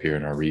article up here,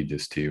 and I'll read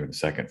this to you in a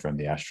second from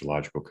the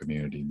astrological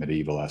community,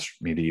 medieval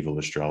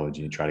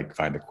astrology, and try to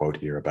find a quote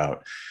here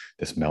about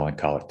this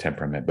melancholic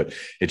temperament. But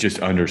it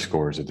just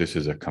underscores that this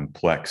is a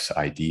complex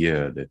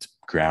idea that's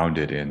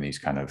grounded in these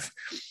kind of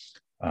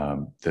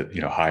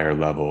higher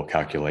level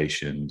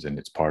calculations, and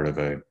it's part of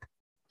a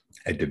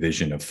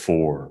division of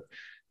 4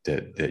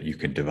 that you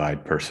can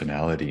divide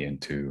personality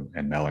into,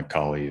 and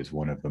melancholy is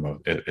one of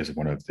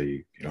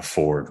the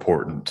 4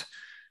 important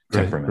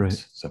temperaments.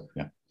 Right. So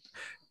yeah,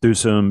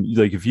 there's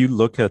like if you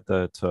look at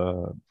that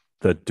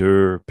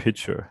Durr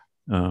picture,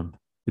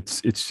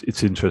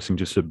 it's interesting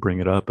just to bring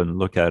it up and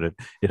look at it.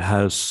 It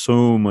has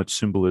so much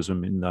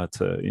symbolism in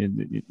that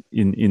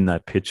in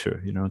that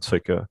picture. It's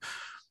like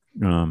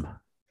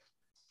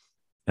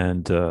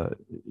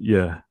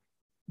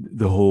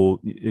the whole,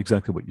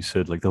 exactly what you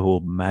said, like the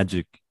whole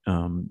magic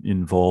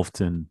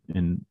involved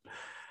in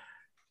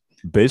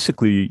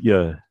basically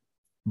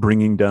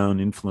bringing down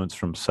influence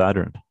from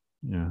Saturn.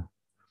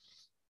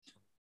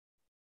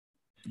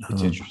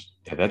 It's interesting.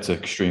 Yeah, that's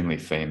extremely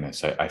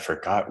famous. I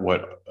forgot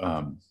what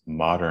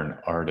modern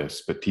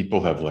artists, but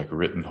people have like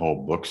written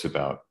whole books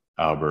about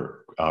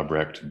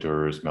Albrecht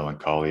Durer's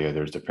Melancholia.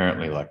 There's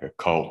apparently like a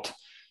cult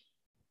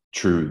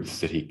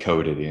truths that he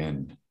coded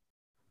in.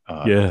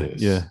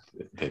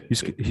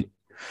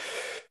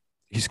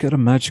 He's got a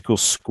magical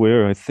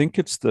square. I think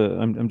it's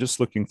I'm just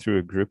looking through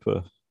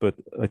Agrippa, but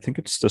I think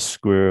it's the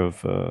square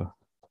of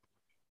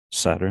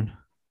Saturn.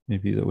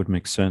 Maybe that would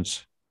make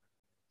sense.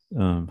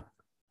 We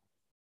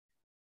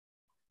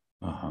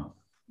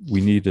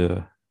need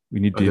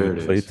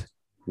David Plate.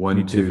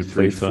 1, 2,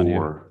 3,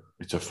 4.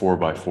 It's a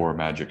 4x4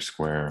 magic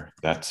square.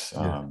 That's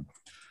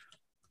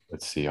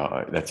let's see.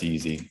 That's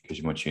easy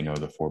because once you know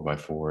the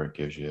 4x4, it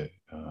gives you.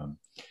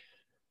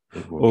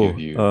 It will give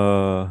you.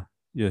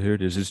 Here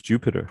it is. It's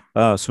Jupiter.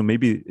 So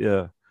maybe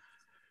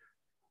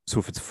So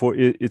if it's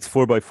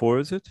 4x4,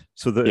 is it?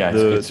 So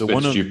it's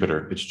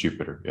Jupiter. It's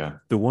Jupiter. Yeah.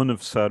 The one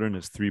of Saturn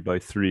is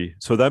 3x3.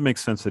 So that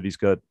makes sense that he's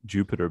got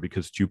Jupiter,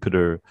 because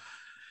Jupiter,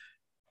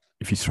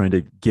 if he's trying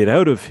to get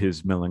out of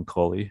his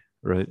melancholy,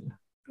 right,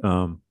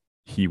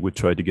 he would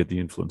try to get the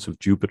influence of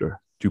Jupiter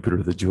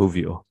the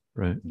jovial,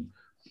 right?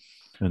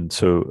 And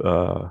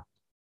so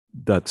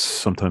that's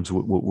sometimes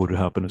what would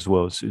happen as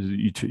well. Is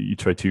you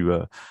try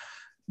to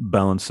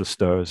balance the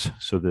stars.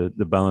 So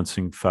the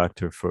balancing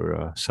factor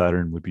for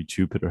Saturn would be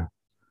Jupiter.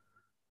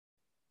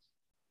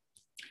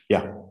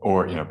 Yeah,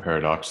 or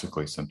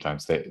paradoxically,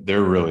 sometimes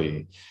they're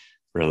really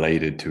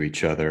related to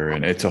each other,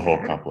 and it's a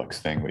whole complex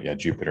thing. But yeah,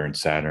 Jupiter and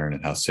Saturn,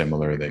 and how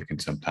similar they can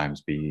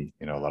sometimes be.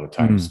 A lot of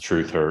times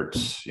truth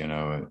hurts.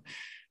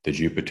 The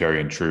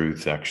Jupiterian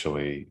truths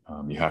actually,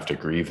 you have to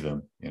grieve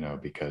them.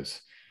 Because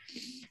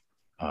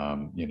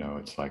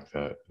it's like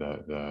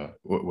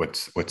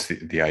what's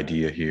the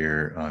idea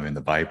here in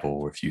the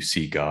Bible? If you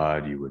see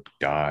God, you would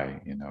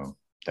die.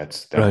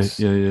 That's right.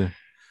 Yeah.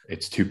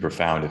 It's too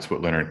profound. It's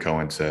what Leonard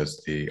Cohen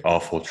says: the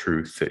awful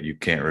truth that you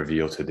can't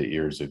reveal to the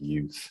ears of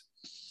youth,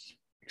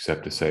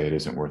 except to say it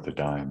isn't worth a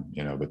dime.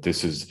 But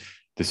this is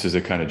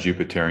a kind of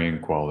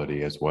Jupiterian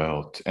quality as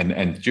well.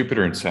 And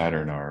Jupiter and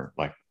Saturn are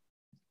like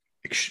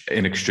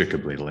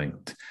inextricably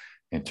linked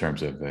in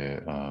terms of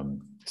the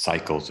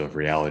cycles of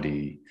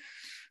reality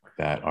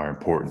that are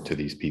important to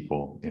these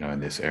people, in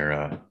this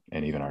era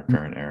and even our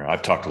current era.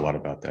 I've talked a lot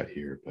about that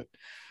here, but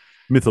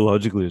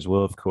mythologically as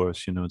well, of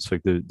course, it's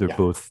like they're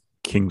both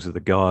kings of the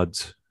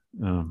gods.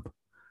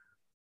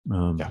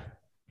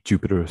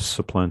 Jupiter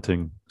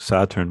supplanting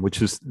Saturn,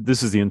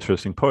 this is the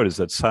interesting part, is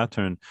that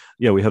Saturn,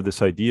 we have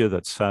this idea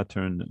that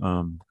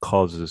Saturn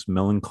causes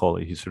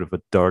melancholy. He's sort of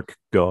a dark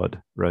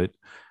god, right?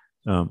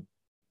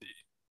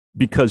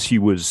 Because he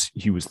was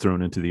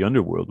thrown into the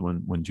underworld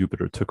when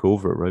Jupiter took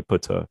over, right?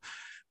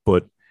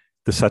 But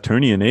the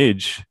Saturnian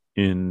age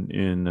in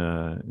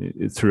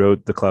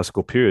throughout the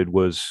classical period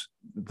was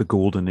the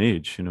golden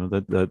age.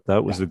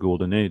 That was the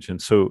golden age,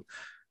 and so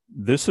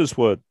this is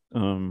what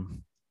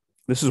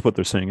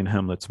they're saying in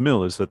Hamlet's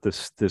Mill, is that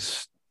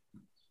this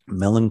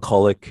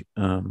melancholic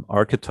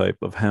archetype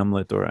of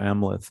Hamlet or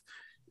Amleth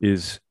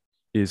is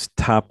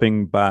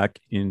tapping back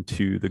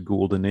into the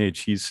golden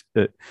age.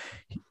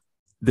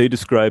 They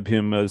describe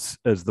him as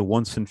the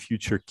once and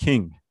future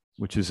king,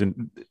 which is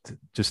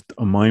just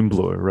a mind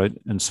blower, right?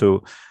 And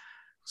so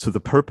the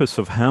purpose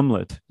of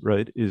Hamlet,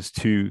 right, is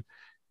to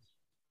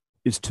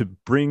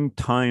bring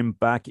time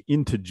back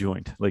into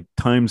joint, like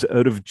time's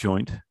out of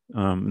joint,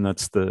 and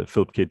that's the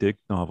Philip K. Dick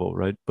novel,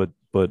 right? But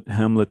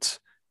Hamlet's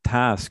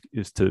task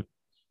is to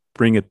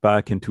bring it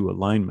back into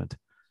alignment,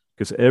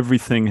 because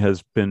everything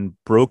has been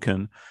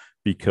broken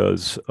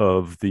because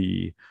of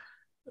the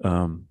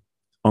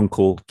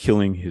uncle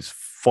killing his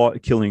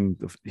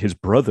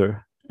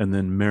brother, and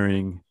then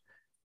marrying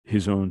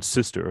his own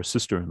sister or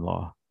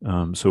sister-in-law.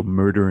 So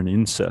murder and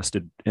incest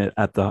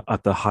at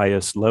the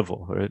highest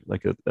level, right?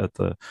 Like at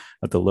the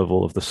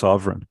level of the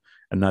sovereign,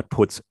 and that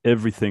puts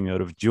everything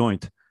out of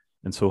joint.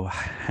 And so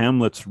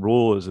Hamlet's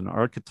role as an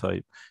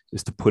archetype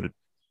is to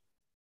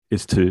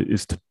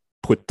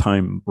put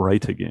time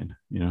right again.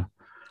 You know,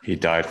 he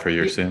died for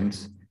your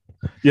sins.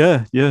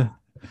 Yeah, yeah.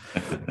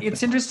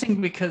 It's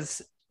interesting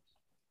because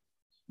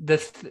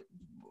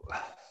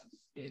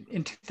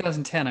in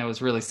 2010 I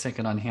was really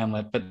sinking on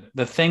Hamlet, but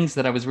the things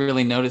that I was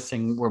really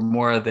noticing were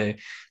more of the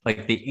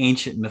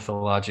ancient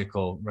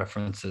mythological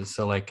references.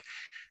 So like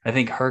I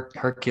think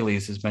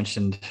Hercules is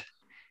mentioned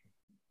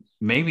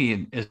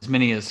maybe as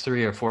many as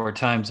 3 or 4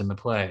 times in the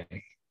play.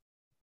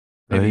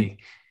 Maybe Right.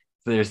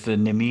 There's the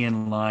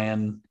Nemean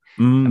lion.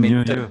 I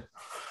mean,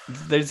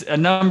 there's a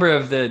number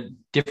of the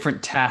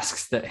different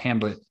tasks that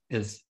Hamlet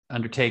is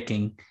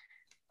undertaking.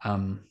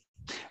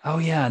 Oh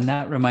yeah, and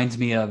that reminds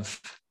me of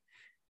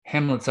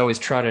Hamlet's always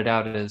trotted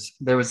out as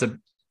there was a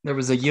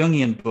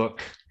Jungian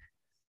book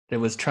that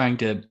was trying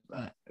to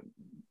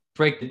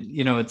break.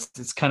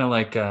 It's kind of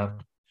like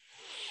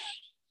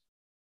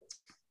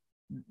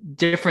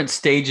different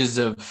stages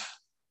of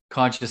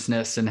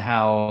consciousness and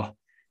how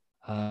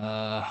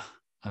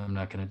I'm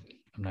not gonna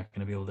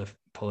be able to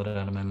pull it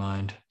out of my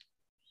mind,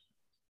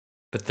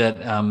 but that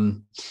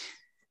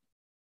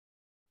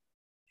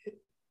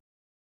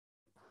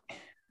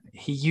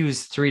he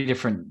used 3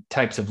 different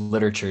types of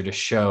literature to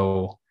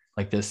show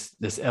like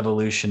this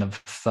evolution of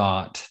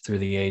thought through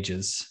the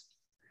ages.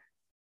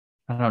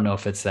 I don't know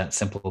if it's that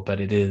simple, but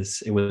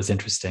it was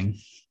interesting.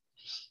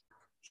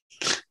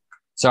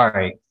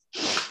 Sorry.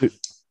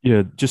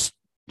 Yeah, just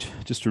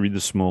to read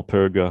the small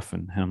paragraph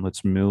in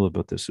Hamlet's Mill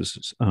about this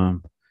is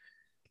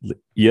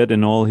yet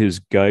in all his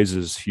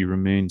guises he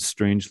remains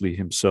strangely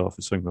himself.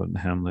 It's talking about in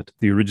Hamlet.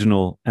 The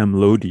original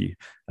Amlodi,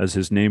 as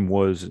his name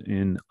was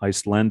in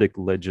Icelandic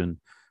legend,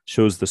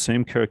 shows the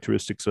same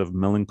characteristics of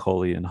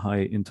melancholy and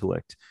high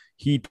intellect.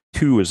 He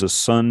too is a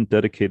son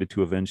dedicated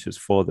to avenge his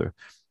father,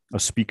 a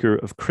speaker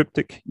of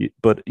cryptic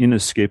but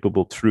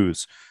inescapable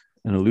truths,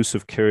 an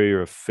elusive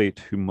carrier of fate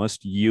who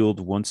must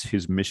yield once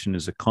his mission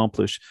is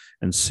accomplished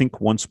and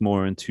sink once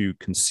more into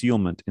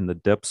concealment in the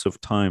depths of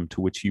time to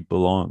which he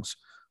belongs.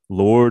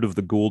 Lord of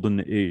the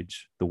golden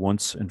age, the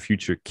once and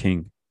future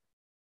king.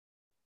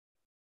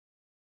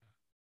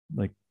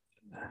 Like,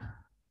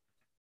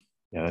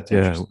 yeah, that's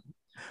interesting.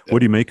 What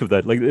do you make of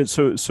that? Like,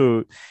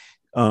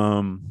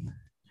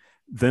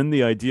 then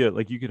the idea,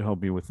 like, you could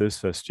help me with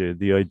this, SJ.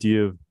 The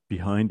idea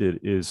behind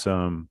it is,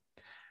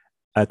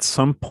 at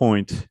some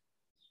point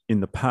in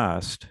the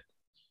past,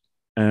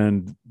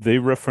 and they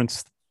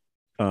referenced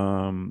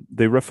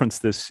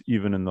this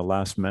even in The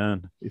Last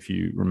Man, if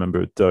you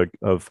remember, Doug,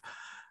 of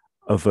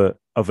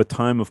a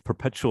time of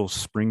perpetual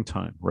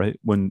springtime, right?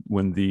 When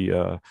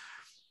the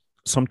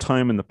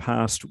sometime in the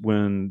past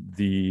when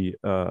the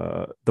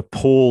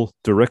pole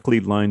directly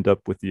lined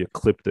up with the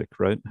ecliptic,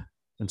 right?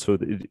 And so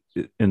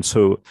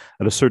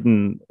at a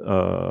certain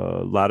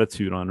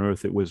latitude on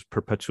Earth, it was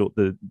perpetual.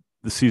 The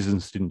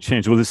seasons didn't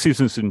change. Well, the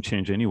seasons didn't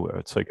change anywhere.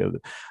 It's like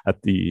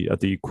at the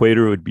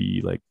equator, it would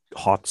be like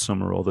hot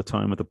summer all the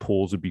time. At the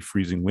poles, it'd be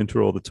freezing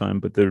winter all the time.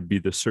 But there'd be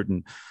this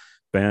certain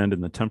band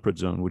in the temperate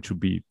zone, which would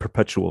be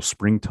perpetual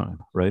springtime,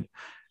 right?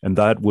 And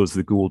that was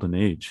the golden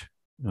age.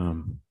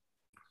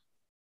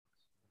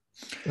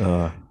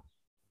 Yeah,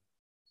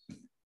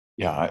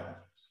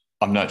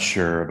 I'm not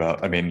sure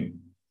about. I mean,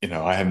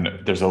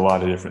 there's a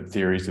lot of different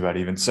theories about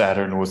even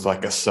Saturn was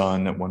like a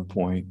sun at one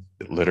point.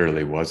 It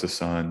literally was a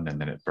sun, and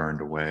then it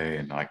burned away.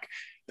 And like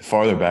the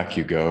farther back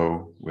you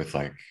go with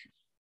like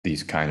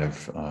these kind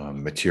of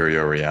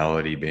material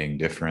reality being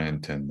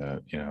different, and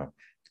the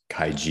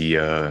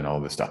Kaijia and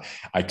all this stuff,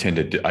 I tend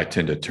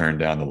to turn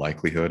down the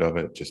likelihood of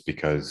it just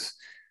because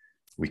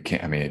we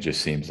can't. I mean, it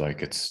just seems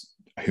like it's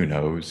who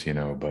knows,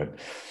 but.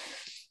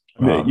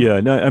 Yeah,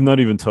 no, I'm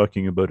not even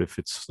talking about if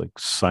it's like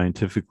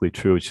scientifically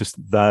true. It's just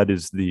that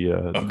is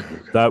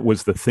that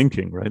was the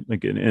thinking, right?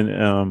 Like,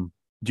 and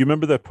do you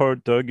remember that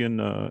part, Doug, in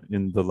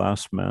The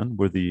Last Man,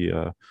 where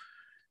the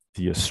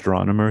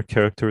astronomer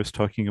character is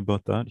talking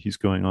about that? He's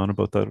going on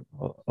about that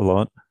a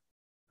lot.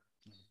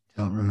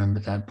 Don't remember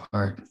that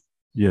part.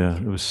 Yeah,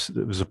 it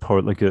was a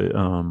part like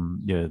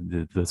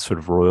the sort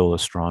of royal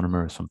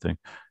astronomer or something.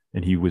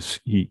 And he was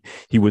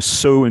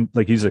so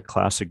like he's a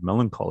classic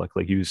melancholic.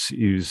 Like he was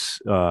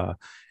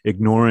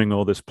ignoring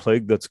all this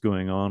plague that's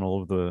going on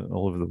all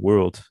over the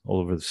world,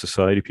 all over the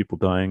society, people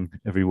dying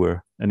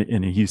everywhere,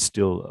 and he's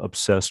still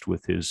obsessed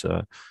with his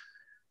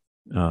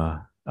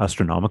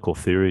astronomical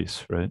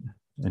theories, right?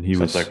 And he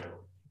sounds was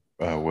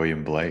like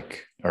William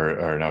Blake,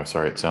 or no,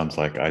 sorry, it sounds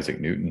like Isaac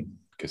Newton,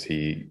 because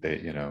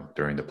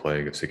during the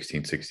plague of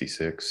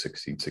 1666,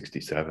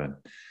 1667.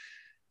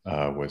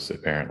 was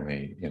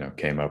apparently,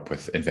 came up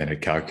with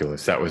invented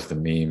calculus. That was the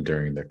meme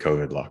during the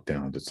COVID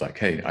lockdowns. It's like,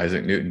 hey,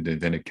 Isaac Newton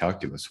invented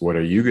calculus. What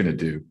are you going to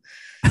do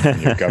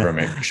when your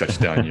government shuts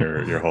down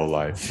your whole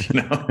life?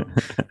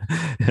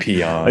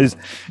 Peon.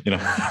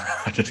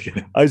 I'm just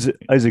kidding.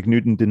 Isaac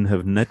Newton didn't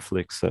have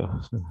Netflix,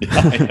 so.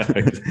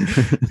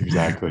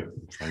 Exactly.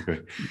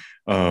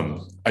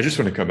 I just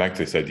want to come back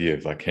to this idea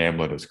of like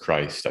Hamlet as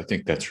Christ. I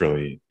think that's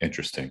really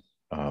interesting.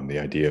 The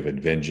idea of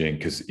avenging,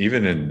 because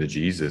even in the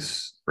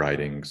Jesus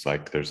writings,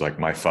 like there's like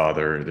my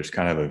father, there's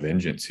kind of a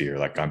vengeance here.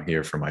 Like I'm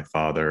here for my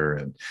father,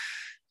 and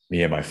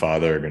me and my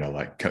father are gonna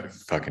like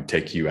fucking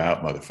take you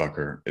out,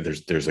 motherfucker.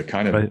 There's a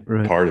kind of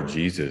part of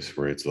Jesus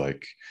where it's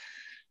like,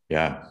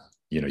 yeah,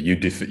 you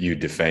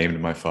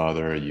defamed my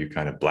father, you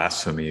kind of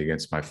blasphemy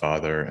against my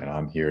father, and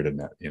I'm here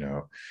to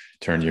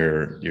turn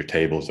your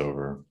tables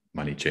over,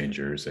 money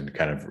changers, and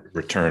kind of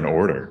return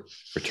order.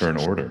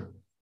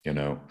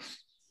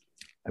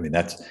 I mean,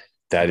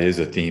 that is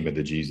a theme of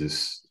the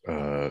Jesus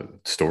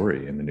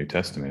story in the New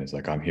Testament. It's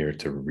like, I'm here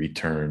to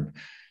return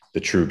the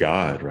true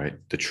God, right?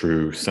 The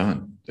true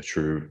Son,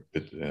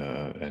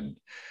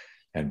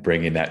 and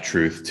bringing that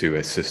truth to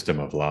a system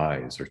of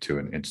lies, or to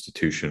an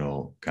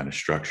institutional kind of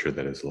structure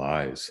that is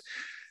lies.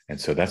 And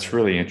so that's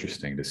really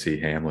interesting to see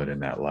Hamlet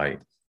in that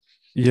light.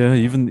 Yeah,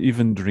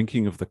 even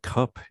drinking of the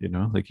cup,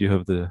 like you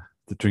have the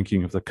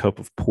drinking of the cup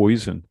of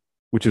poison,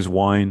 which is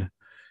wine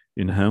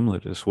in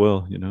Hamlet as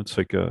well. It's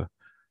like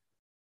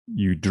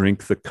you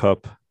drink the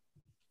cup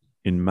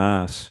in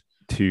Mass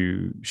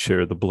to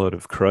share the blood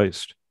of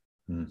Christ.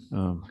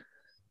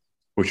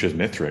 Which is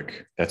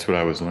Mithric. That's what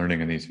I was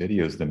learning in these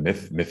videos. The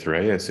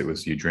Mithraeus, it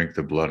was you drink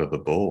the blood of the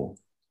bull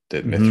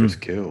that Mithras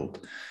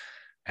killed.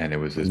 And it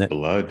was this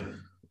blood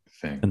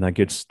thing. And that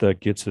gets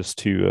us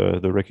to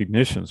the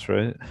recognitions,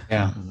 right?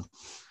 Yeah.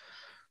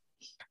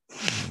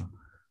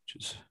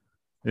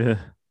 Yeah.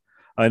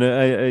 I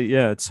know.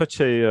 Yeah, it's such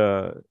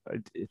a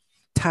it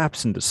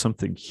taps into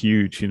something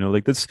huge,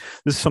 like this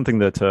is something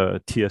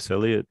that T.S.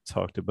 Eliot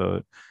talked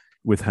about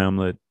with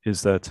Hamlet,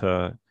 is that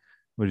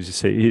what did he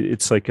say?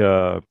 It's like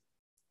he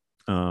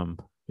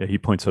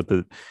points out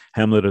that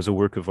Hamlet as a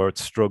work of art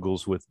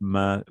struggles with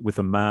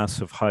a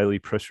mass of highly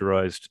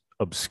pressurized,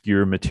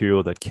 obscure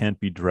material that can't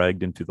be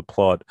dragged into the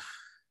plot,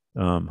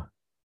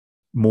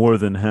 more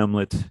than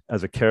Hamlet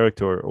as a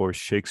character or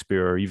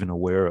Shakespeare are even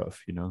aware of.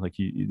 Like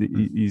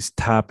he's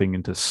tapping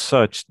into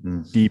such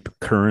deep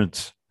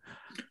currents.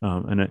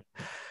 And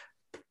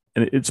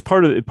it's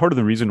part of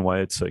the reason why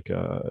it's like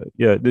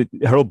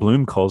Harold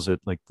Bloom calls it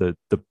like the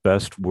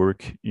best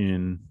work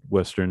in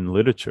Western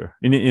literature,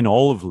 in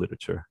all of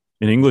literature,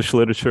 in English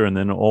literature, and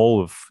then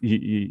all of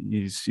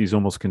he's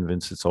almost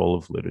convinced it's all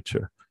of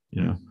literature,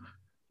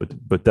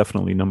 but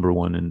definitely number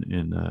one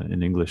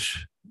in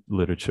English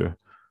literature.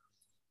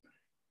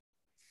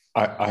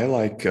 I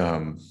like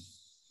the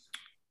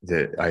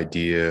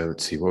idea.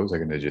 Let's see, what was I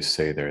going to just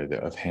say there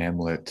of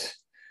Hamlet?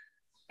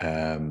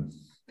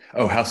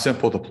 How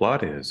simple the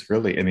plot is,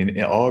 really. I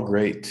mean, all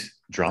great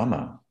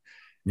drama.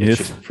 It's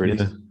just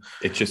pretty. Yeah.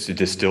 It's just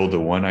distilled to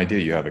one idea.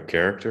 You have a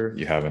character,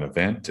 you have an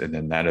event, and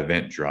then that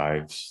event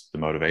drives the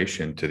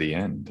motivation to the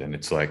end. And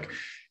it's like,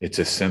 it's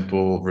a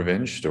simple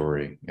revenge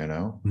story,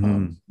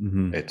 and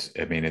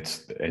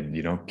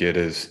you don't get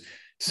as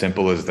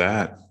simple as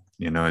that,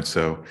 and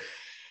so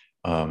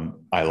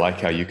I like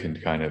how you can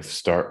kind of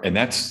start, and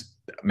that's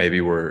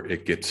maybe where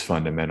it gets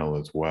fundamental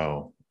as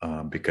well,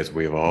 because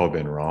we've all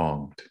been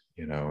wronged,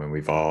 and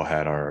we've all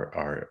had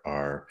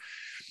our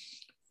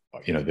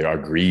there are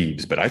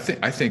grieves. But I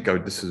think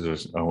this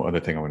is another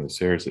thing I wanted to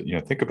say is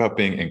that, think about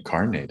being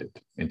incarnated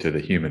into the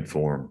human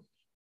form.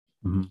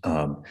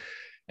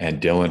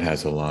 And Dylan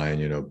has a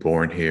line,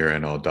 born here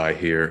and I'll die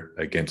here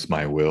against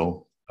my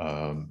will.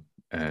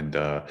 And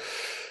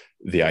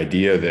the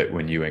idea that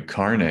when you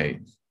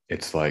incarnate,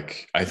 it's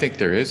like, I think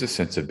there is a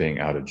sense of being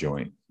out of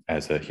joint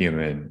as a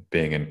human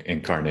being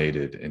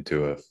incarnated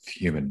into a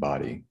human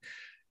body.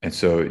 And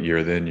so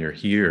you're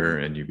here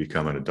and you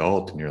become an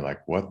adult and you're like,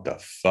 what the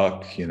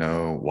fuck, who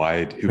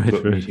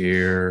put me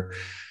here?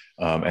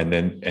 And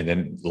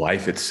then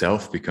life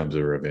itself becomes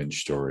a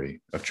revenge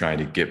story of trying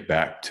to get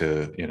back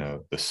to,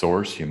 the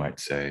source, you might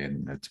say.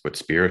 And that's what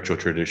spiritual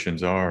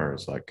traditions are,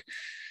 is like,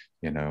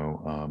 and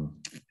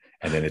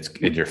then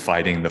you're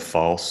fighting the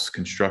false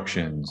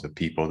constructions of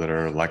people that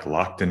are like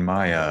locked in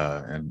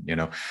Maya. And,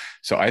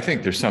 so I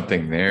think there's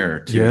something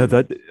there too. Yeah,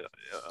 that,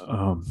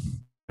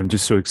 I'm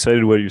just so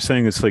excited what you're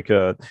saying. It's like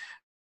the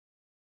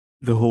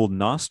whole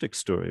Gnostic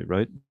story,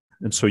 right?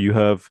 And so you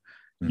have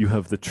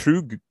the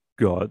true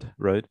God,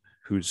 right,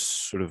 who's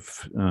sort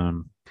of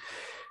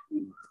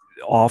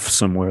off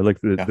somewhere,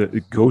 like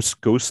the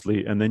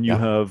ghostly, and then you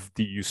have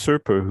the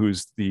usurper,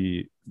 who's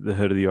the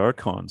head of the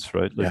archons,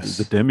 right, like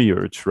the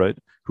demiurge, right,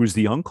 who's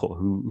the uncle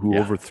who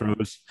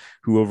overthrows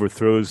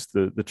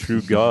the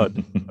true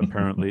God,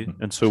 apparently.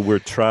 And so we're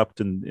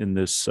trapped in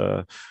this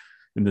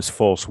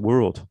false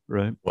world,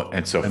 right? Well,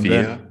 and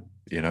Sophia,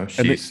 You know,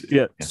 And she's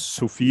yeah,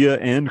 Sophia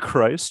and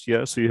Christ.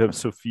 Yeah, so you have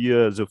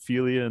Sophia as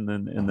Ophelia, and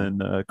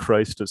then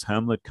Christ as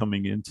Hamlet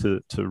coming in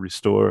to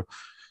restore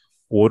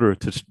order,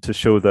 to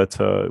show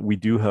that we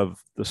do have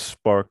the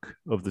spark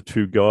of the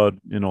true God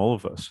in all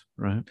of us,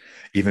 right?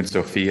 even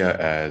Sophia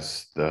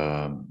as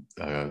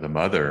the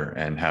mother,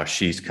 and how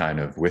she's kind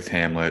of with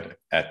Hamlet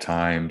at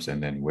times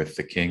and then with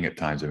the king at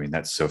times. I mean,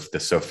 that's the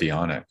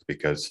Sophionic,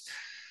 because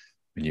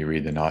when you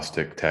read the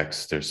Gnostic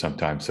text, there's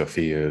sometimes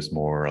Sophia is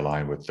more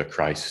aligned with the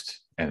Christ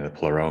and the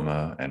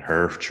Pleroma and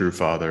her true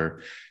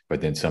father,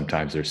 but then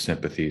sometimes there's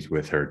sympathies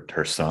with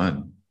her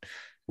son,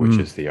 which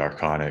is the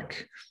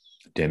archonic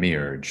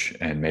demiurge,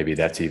 and maybe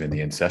that's even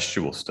the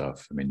incestual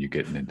stuff. I mean, you're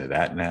getting into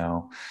that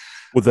now.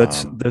 Well,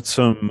 that's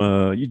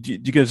do you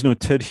guys know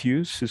Ted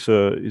Hughes is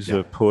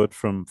a poet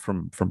from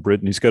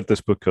Britain. He's got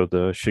this book called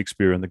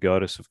Shakespeare and the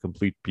Goddess of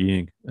Complete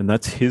Being, and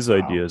that's his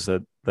idea, is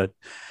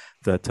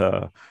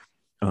that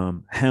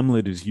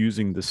Hamlet is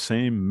using the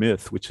same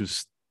myth, which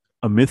is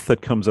a myth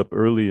that comes up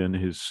early in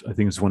his, I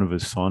think it's one of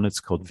his sonnets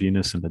called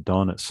Venus and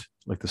Adonis,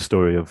 like the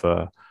story of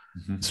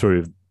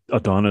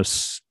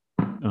Adonis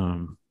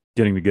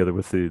getting together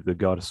with the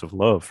goddess of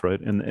love, right?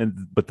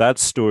 But that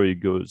story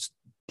goes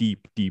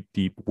deep,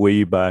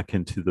 way back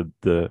into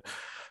the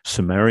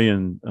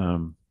Sumerian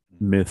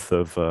myth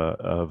of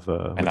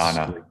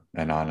Inanna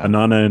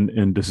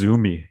and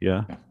Dazumi,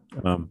 yeah.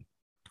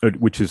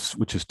 Which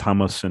is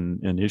Tamas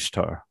and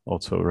Ishtar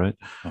also, right?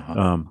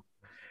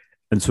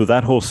 And so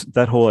that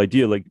whole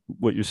idea, like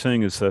what you're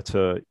saying, is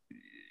that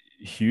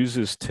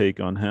Hughes's take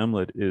on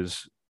Hamlet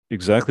is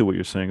exactly what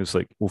you're saying. Is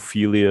like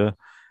Ophelia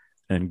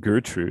and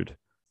Gertrude,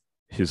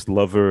 his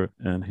lover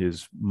and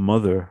his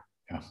mother,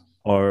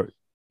 are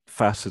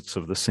facets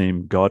of the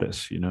same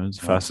goddess.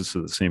 Facets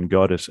of the same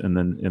goddess, and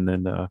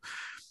then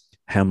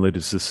Hamlet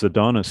is this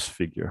Adonis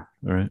figure,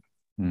 right?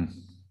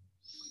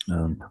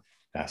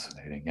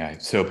 Fascinating. Yeah,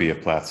 Sylvia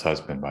Plath's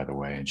husband, by the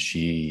way, and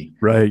she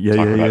talk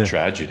about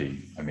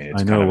tragedy. I mean,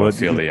 it's kind of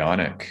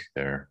Ophelionic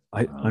there.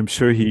 I'm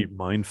sure he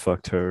mind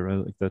fucked her,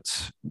 right? Like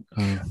that's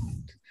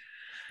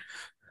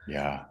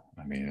yeah.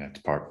 I mean, that's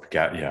part.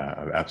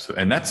 Yeah,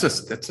 absolutely. And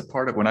that's a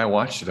part of when I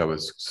watched it. I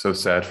was so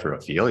sad for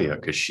Ophelia,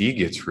 because she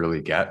gets really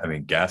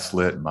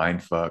gaslit,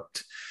 mind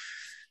fucked.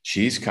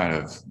 She's kind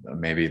of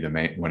maybe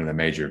one of the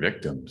major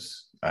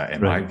victims,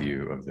 in my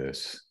view, of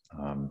this.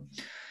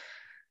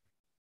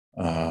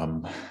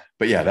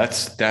 But yeah,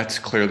 that's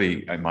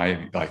clearly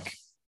my, like,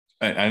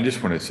 I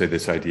just want to say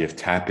this idea of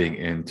tapping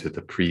into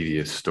the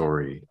previous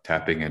story.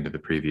 It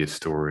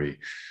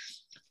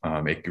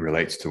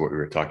relates to what we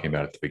were talking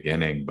about at the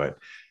beginning, but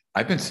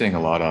I've been seeing a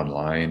lot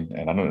online,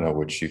 and I don't know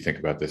what you think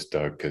about this,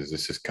 Doug, because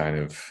this is kind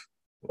of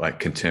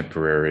like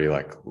contemporary,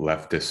 like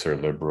leftist or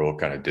liberal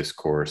kind of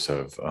discourse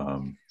of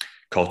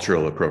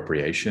cultural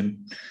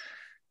appropriation.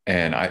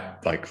 And I,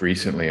 like,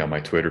 recently on my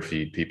Twitter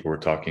feed, people were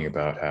talking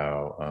about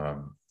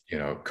how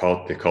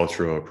the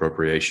cultural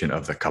appropriation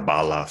of the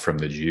Kabbalah from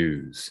the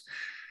Jews.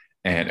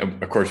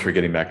 And of course, we're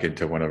getting back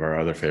into one of our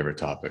other favorite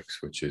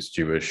topics, which is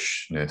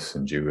Jewishness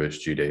and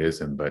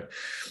Judaism. But,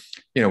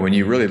 when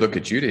you really look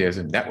at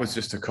Judaism, that was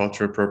just a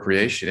cultural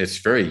appropriation. It's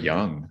very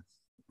young,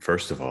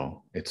 first of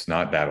all. It's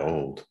not that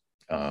old.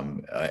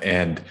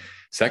 And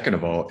second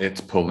of all,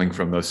 it's pulling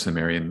from those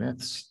Sumerian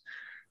myths,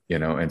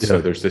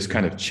 so there's this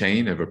kind of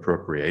chain of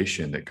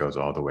appropriation that goes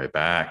all the way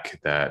back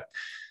that,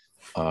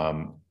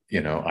 I'm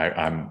in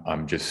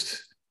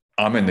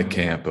the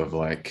camp of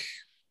like,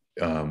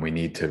 we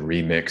need to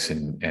remix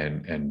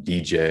and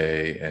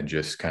DJ and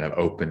just kind of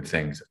open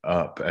things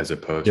up, as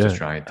opposed to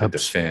trying to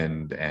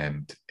defend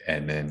and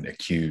then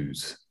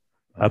accuse.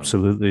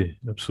 Absolutely.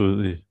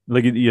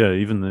 Like,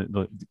 even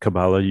the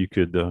Kabbalah, you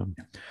could,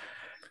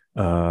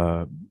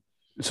 so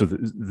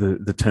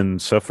the 10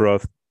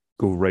 Sephiroth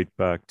go right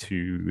back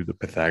to the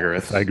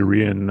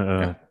Pythagorean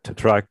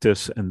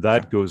Tetractys, and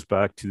that goes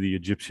back to the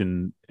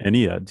Egyptian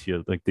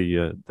Ennead, like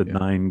the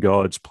 9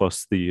 gods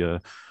plus the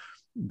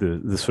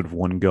sort of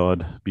one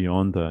god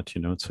beyond that.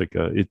 It's like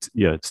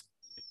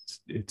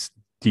it's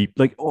deep,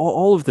 like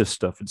all of this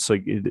stuff. It's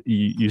like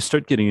you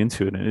start getting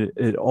into it, and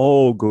it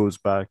all goes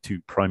back to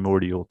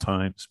primordial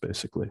times,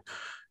 basically.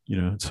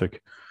 It's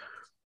like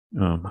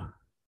and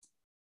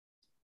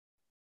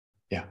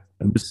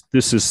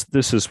this is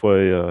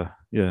why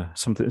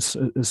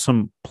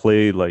some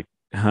play like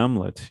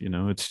Hamlet,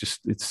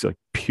 it's like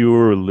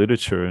pure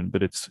literature,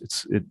 but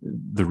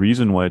the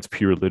reason why it's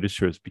pure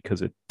literature is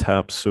because it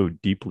taps so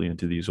deeply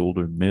into these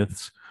older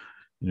myths.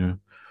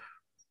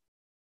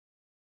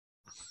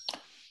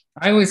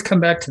 I always come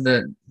back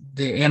to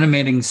the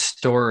animating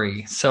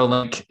story. So,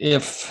 like,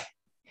 if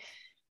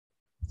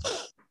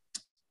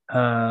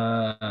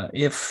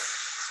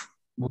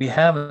we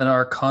have an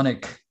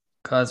archonic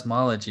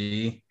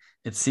cosmology,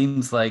 it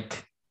seems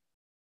like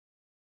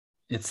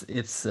it's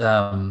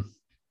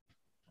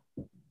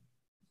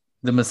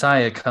the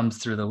Messiah comes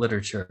through the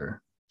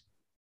literature.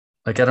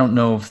 Like, I don't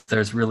know if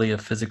there's really a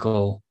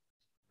physical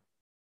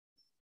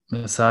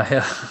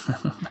Messiah.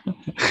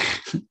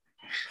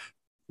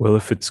 Well,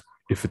 if it's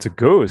a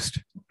ghost,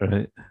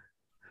 right?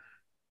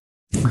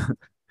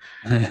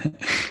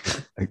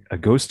 A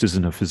ghost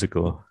isn't a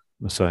physical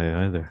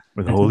Messiah either,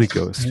 or the Holy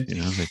Ghost.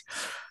 Like,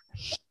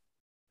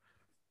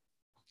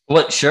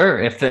 well, sure,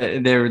 if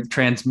they're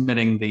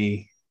transmitting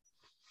the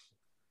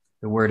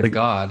word of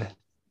God,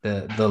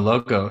 the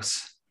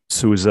logos.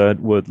 So is that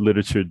what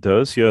literature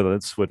does? Yeah,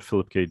 that's what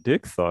Philip K.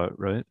 Dick thought,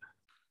 right?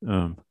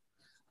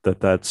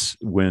 That's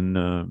when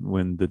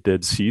the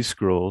Dead Sea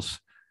Scrolls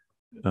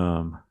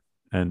and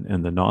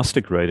the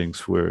Gnostic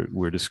writings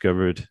were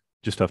discovered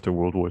just after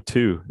World War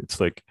II. It's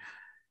like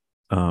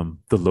the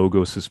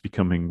logos is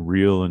becoming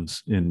real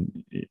in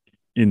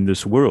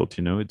this world.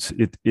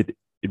 It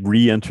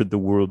re-entered the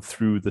world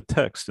through the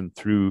text and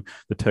through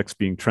the text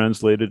being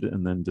translated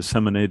and then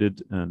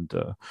disseminated, and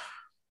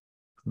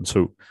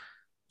so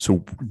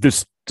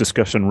this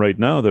discussion right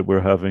now that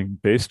we're having,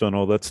 based on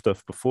all that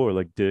stuff before,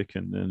 like Dick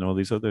and all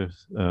these other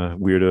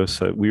weirdos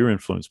that we were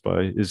influenced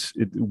by,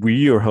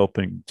 we are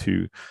helping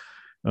to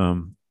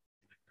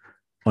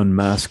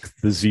unmask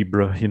the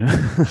zebra,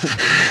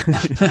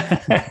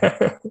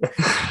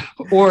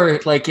 Or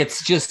like,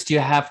 it's just you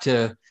have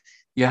to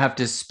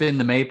spin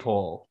the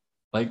maypole.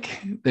 Like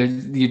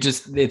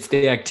it's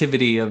the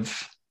activity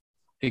of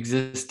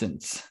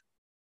existence.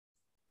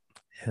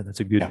 Yeah, that's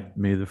a good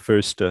May the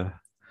 1st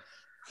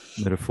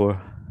metaphor.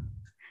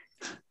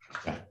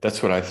 Yeah,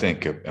 that's what I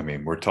think of. I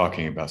mean, we're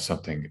talking about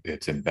something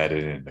that's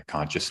embedded in the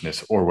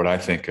consciousness, or what I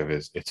think of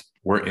is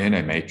we're in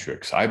a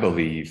matrix. I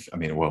believe, I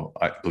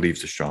believe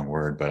is a strong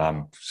word, but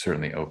I'm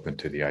certainly open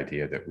to the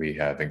idea that we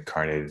have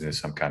incarnated in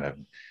some kind of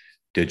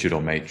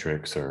digital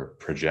matrix or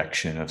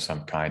projection of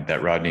some kind.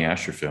 That Rodney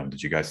Asher film,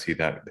 did you guys see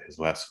that? His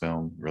last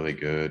film, really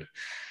good.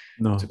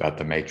 No. It's about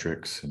the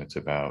matrix, and it's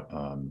about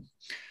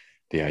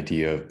the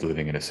idea of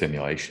living in a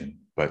simulation.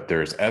 But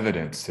there's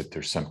evidence that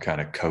there's some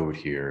kind of code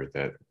here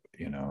that,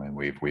 and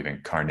we've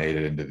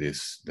incarnated into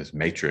this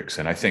matrix.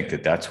 And I think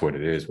that that's what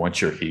it is.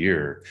 Once you're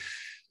here,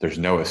 there's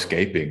no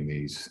escaping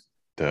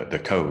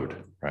the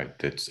code, right?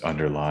 That's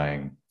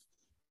underlying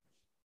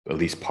at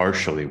least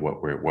partially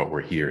what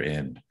we're here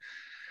in.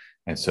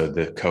 And so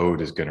the code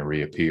is going to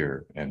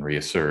reappear and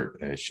reassert.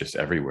 And it's just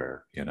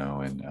everywhere,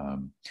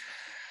 and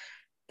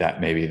that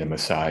maybe the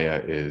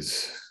Messiah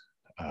is,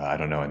 I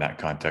don't know, in that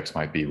context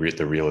might be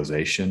the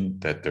realization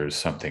that there's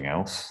something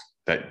else,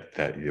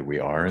 that we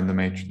are in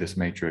this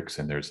matrix,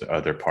 and there's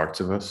other parts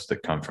of us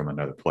that come from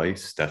another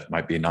place. That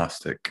might be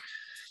Gnostic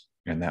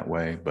in that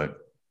way, but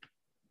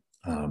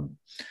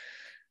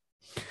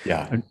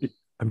yeah.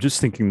 I'm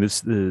just thinking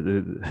this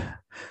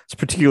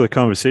particular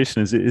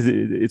conversation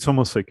it's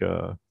almost like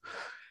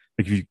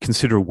if you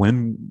consider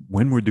when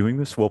we're doing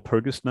this,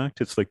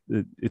 Walpurgisnacht, it's like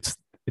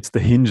it's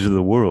the hinge of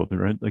the world,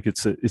 right? Like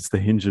it's the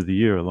hinge of the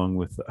year, along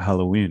with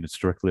Halloween. It's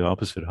directly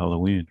opposite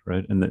Halloween,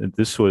 right? And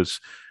this was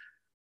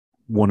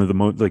one of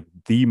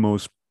the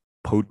most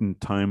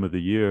potent time of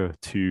the year,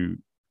 to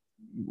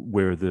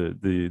where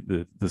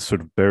the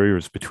sort of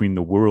barriers between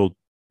the world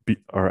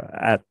are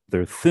at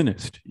their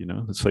thinnest.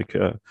 It's like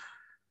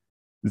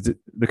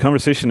the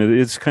conversation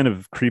is kind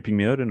of creeping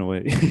me out in a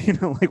way.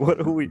 Like, what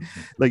are we,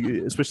 like,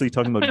 especially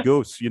talking about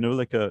ghosts,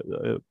 like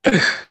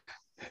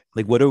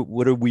like what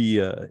are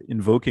we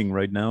invoking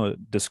right now,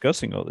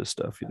 discussing all this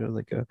stuff,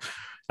 like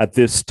at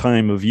this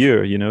time of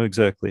year,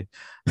 exactly.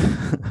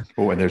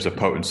 Well, and there's a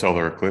potent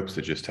solar eclipse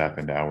that just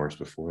happened hours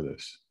before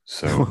this,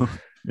 so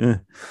yeah,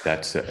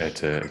 it's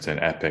an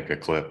epic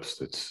eclipse.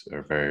 That's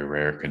a very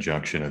rare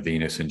conjunction of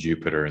Venus and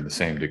Jupiter in the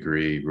same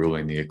degree,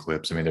 ruling the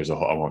eclipse. I mean, there's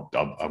I won't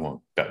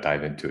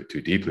dive into it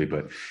too deeply,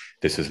 but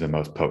this is the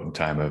most potent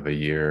time of a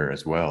year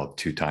as well.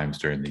 2 times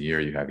during the year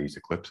you have these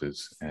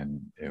eclipses,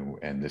 and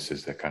this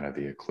is the kind of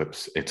the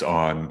eclipse. It's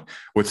on,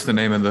 what's the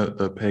name of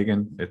the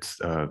pagan? It's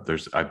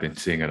I've been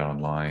seeing it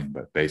online,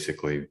 but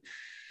basically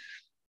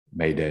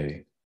May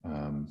Day.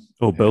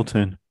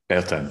 Beltane.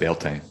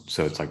 Beltane.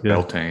 So it's like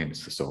Beltane,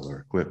 it's the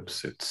solar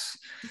eclipse. It's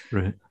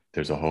right.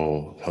 There's a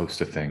whole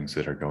host of things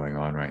that are going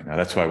on right now.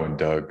 That's why when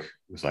Doug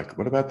was like,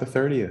 what about the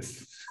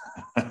 30th?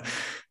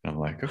 I'm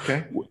like,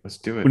 okay, let's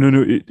do it.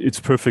 No,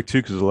 it's perfect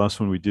too, because the last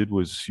one we did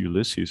was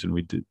Ulysses, and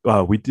we did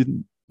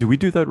we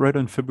do that right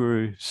on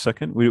February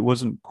 2nd? It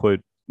wasn't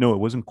quite on.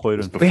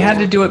 We had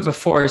to do it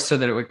before so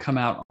that it would come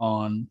out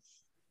on,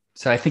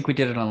 so I think we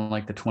did it on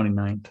like the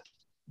 29th.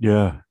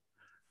 Yeah.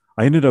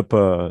 I ended up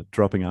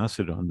dropping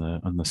acid on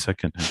the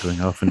 2nd and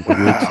going off in the woods.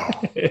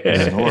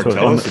 Yeah. So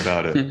tell us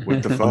about it.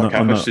 What the fuck?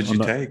 How much did you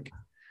take?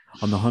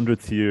 On the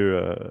 100th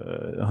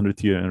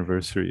year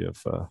anniversary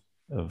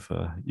of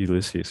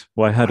Ulysses.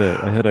 Well, I had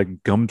a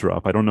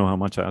gumdrop. I don't know how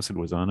much acid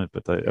was on it,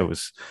 but I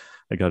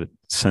got it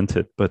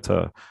scented. But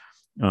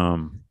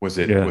was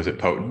it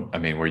potent? I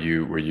mean, were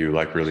you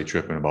like really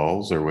tripping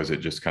balls, or was it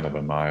just kind of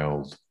a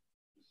mild?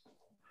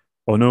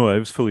 Oh no, I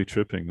was fully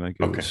tripping. Like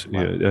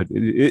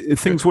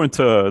things weren't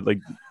like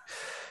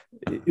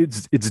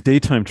it's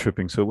daytime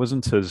tripping, so it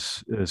wasn't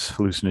as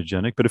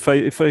hallucinogenic. But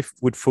if I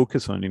would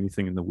focus on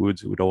anything in the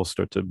woods, it would all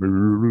start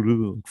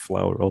to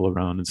flower all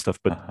around and stuff.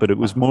 But it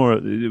was more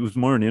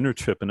an inner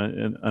trip,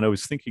 and I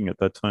was thinking at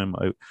that time,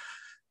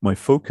 my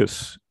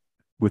focus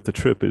with the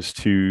trip is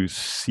to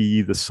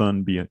see the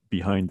sun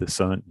behind the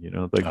sun,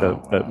 like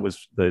that wow.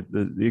 was the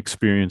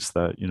experience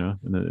that,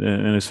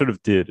 and I sort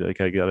of did,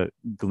 like I got a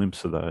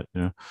glimpse of that,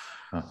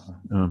 Uh-huh.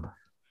 um,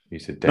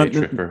 He's a day not,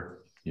 tripper.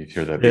 You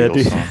hear that yeah,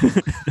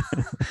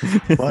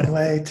 Beatles song? One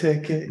way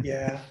ticket.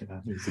 Yeah.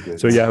 It's a good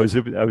so yeah,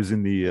 one. I was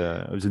in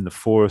the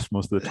forest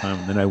most of the time,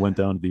 and then I went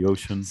down to the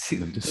ocean See,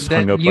 and then just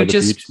hung that out by you the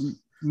beach. just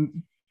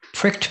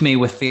pricked me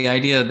with the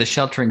idea of the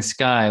sheltering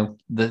sky,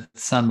 the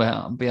sun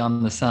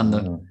beyond the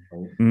sun,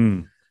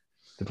 Mm,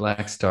 the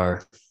black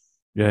star.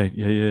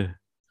 yeah.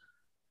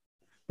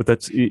 But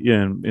that's,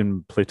 yeah,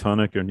 in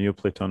Platonic or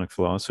Neoplatonic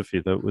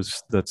philosophy,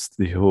 that's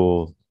the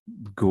whole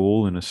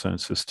goal, in a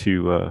sense, is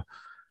to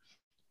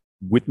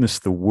witness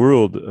the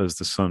world as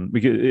the sun,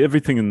 because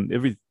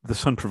the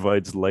sun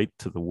provides light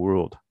to the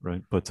world,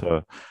 right? But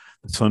the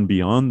sun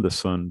beyond the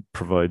sun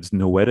provides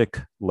noetic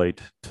light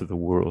to the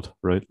world,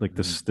 right? Like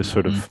this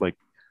sort Mhm. of like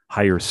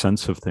higher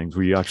sense of things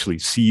where you actually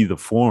see the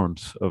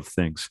forms of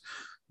things.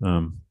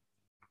 um,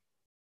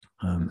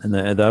 and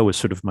that was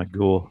sort of my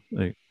goal,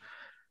 like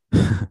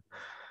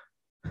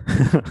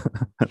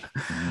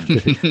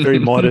very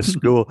modest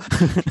goal.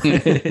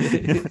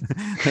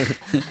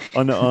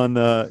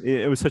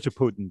 It was such a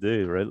potent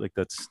day, right? Like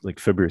that's like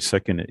February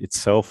 2nd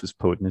itself is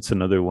potent. It's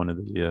another one of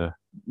the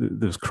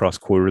those cross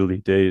quarterly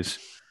days.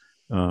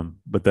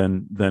 But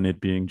then it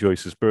being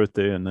Joyce's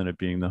birthday, and then it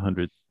being the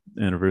 100th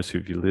anniversary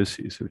of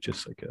Ulysses, it was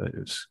just like it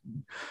was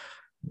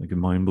like a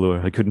mind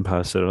blower. I couldn't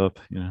pass it up,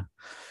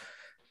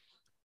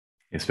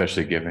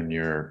 Especially given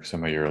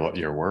some of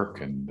your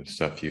work and the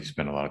stuff you've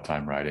spent a lot of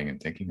time writing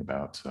and thinking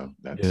about. So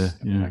Yeah,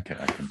 I mean, yeah. I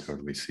can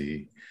totally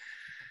see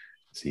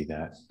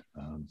that.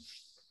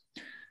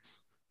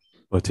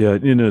 But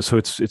yeah, so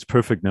it's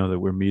perfect now that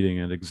we're meeting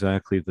at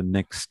exactly the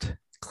next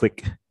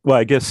click. Well,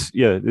 I guess,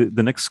 yeah,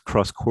 the next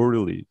cross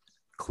quarterly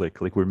click.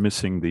 Like we're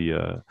missing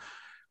the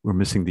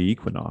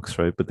equinox,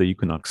 right? But the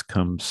equinox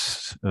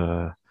comes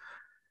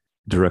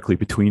directly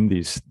between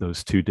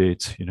those two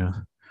dates,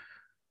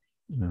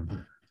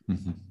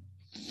 Mm-hmm.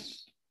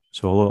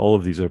 So all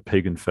of these are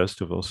pagan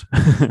festivals.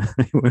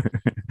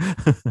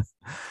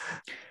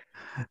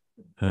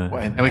 Well,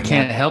 And we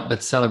can't help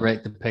but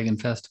celebrate the pagan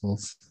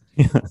festivals.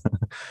 But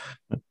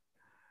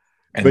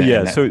yeah,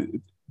 and that, so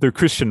they're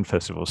Christian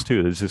festivals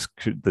too. There's just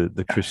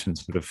the Christian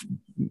sort of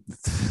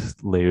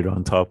layered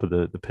on top of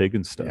the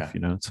pagan stuff.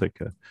 yeah. It's like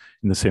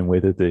in the same way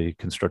that they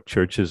construct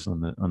churches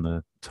on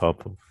the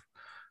top of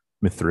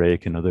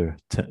Mithraic and other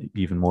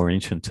even more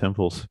ancient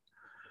temples.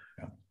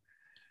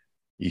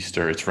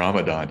 Easter, it's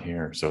Ramadan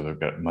here. So they've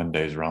got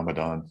Monday's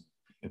Ramadan.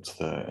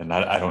 And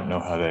I don't know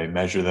how they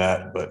measure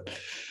that, but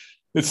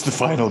it's the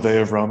final day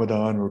of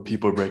Ramadan where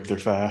people break their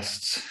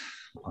fasts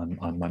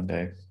on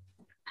Monday.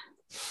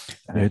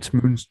 Yeah, it's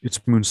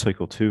moon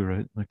cycle too,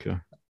 right? Like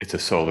it's a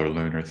solar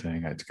lunar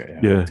thing. It's got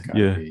yeah.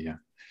 be, yeah.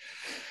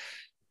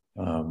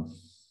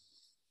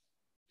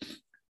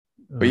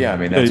 But yeah, I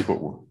mean, that's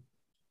what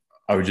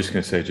I was just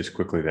going to say just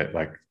quickly, that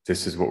like,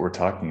 this is what we're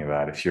talking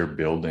about. If you're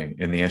building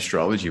in the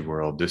astrology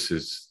world, this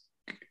is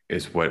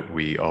what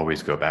we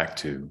always go back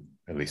to,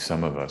 at least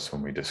some of us,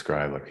 when we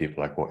describe, like,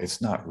 people like, well,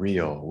 it's not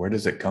real. Where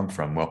does it come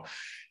from? Well,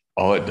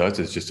 all it does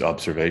is just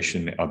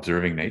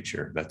observing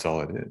nature. That's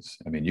all it is.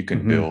 I mean, you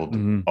can build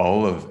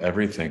all of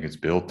everything is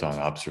built on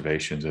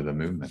observations of the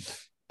movement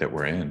that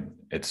we're in.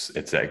 It's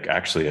like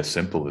actually as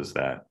simple as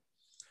that.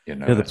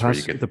 That's where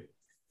you get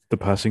the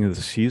passing of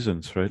the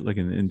seasons, right? Like,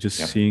 and just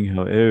seeing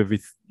how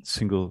every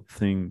single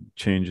thing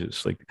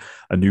changes, like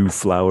a new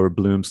flower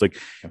blooms. Like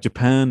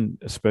Japan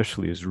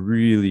especially is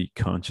really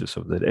conscious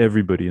of that.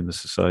 Everybody in the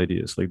society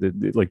is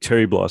like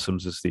cherry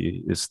blossoms is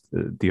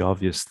the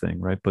obvious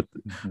thing, right? But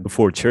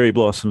before cherry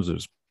blossoms,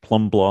 there's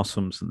plum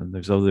blossoms, and then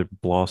there's other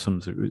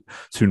blossoms.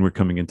 Soon we're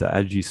coming into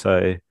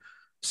Ajisai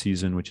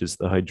season, which is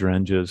the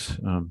hydrangeas,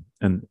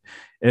 and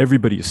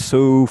everybody is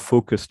so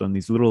focused on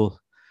these little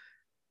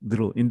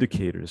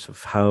indicators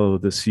of how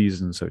the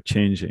seasons are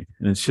changing,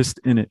 and it's just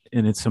and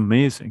it's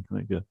amazing.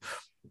 Like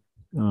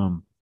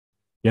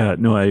yeah,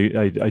 no,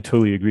 I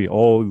totally agree.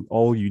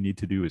 All you need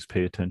to do is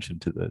pay attention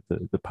to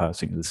the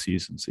passing of the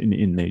seasons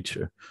in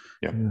nature.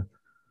 Yeah.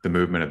 The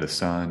movement of the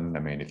sun. I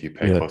mean, if you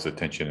pay close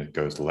attention, it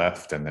goes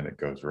left and then it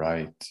goes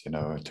right,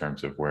 in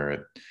terms of where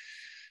it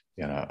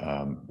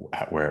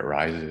where it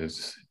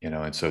rises,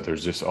 and so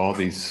there's just all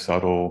these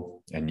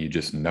subtle, and you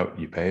just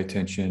you pay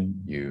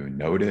attention, you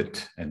note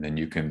it, and then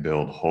you can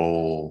build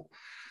whole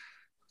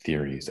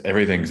theories.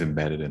 Everything's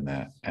embedded in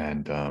that.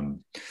 And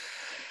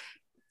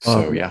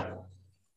so, yeah.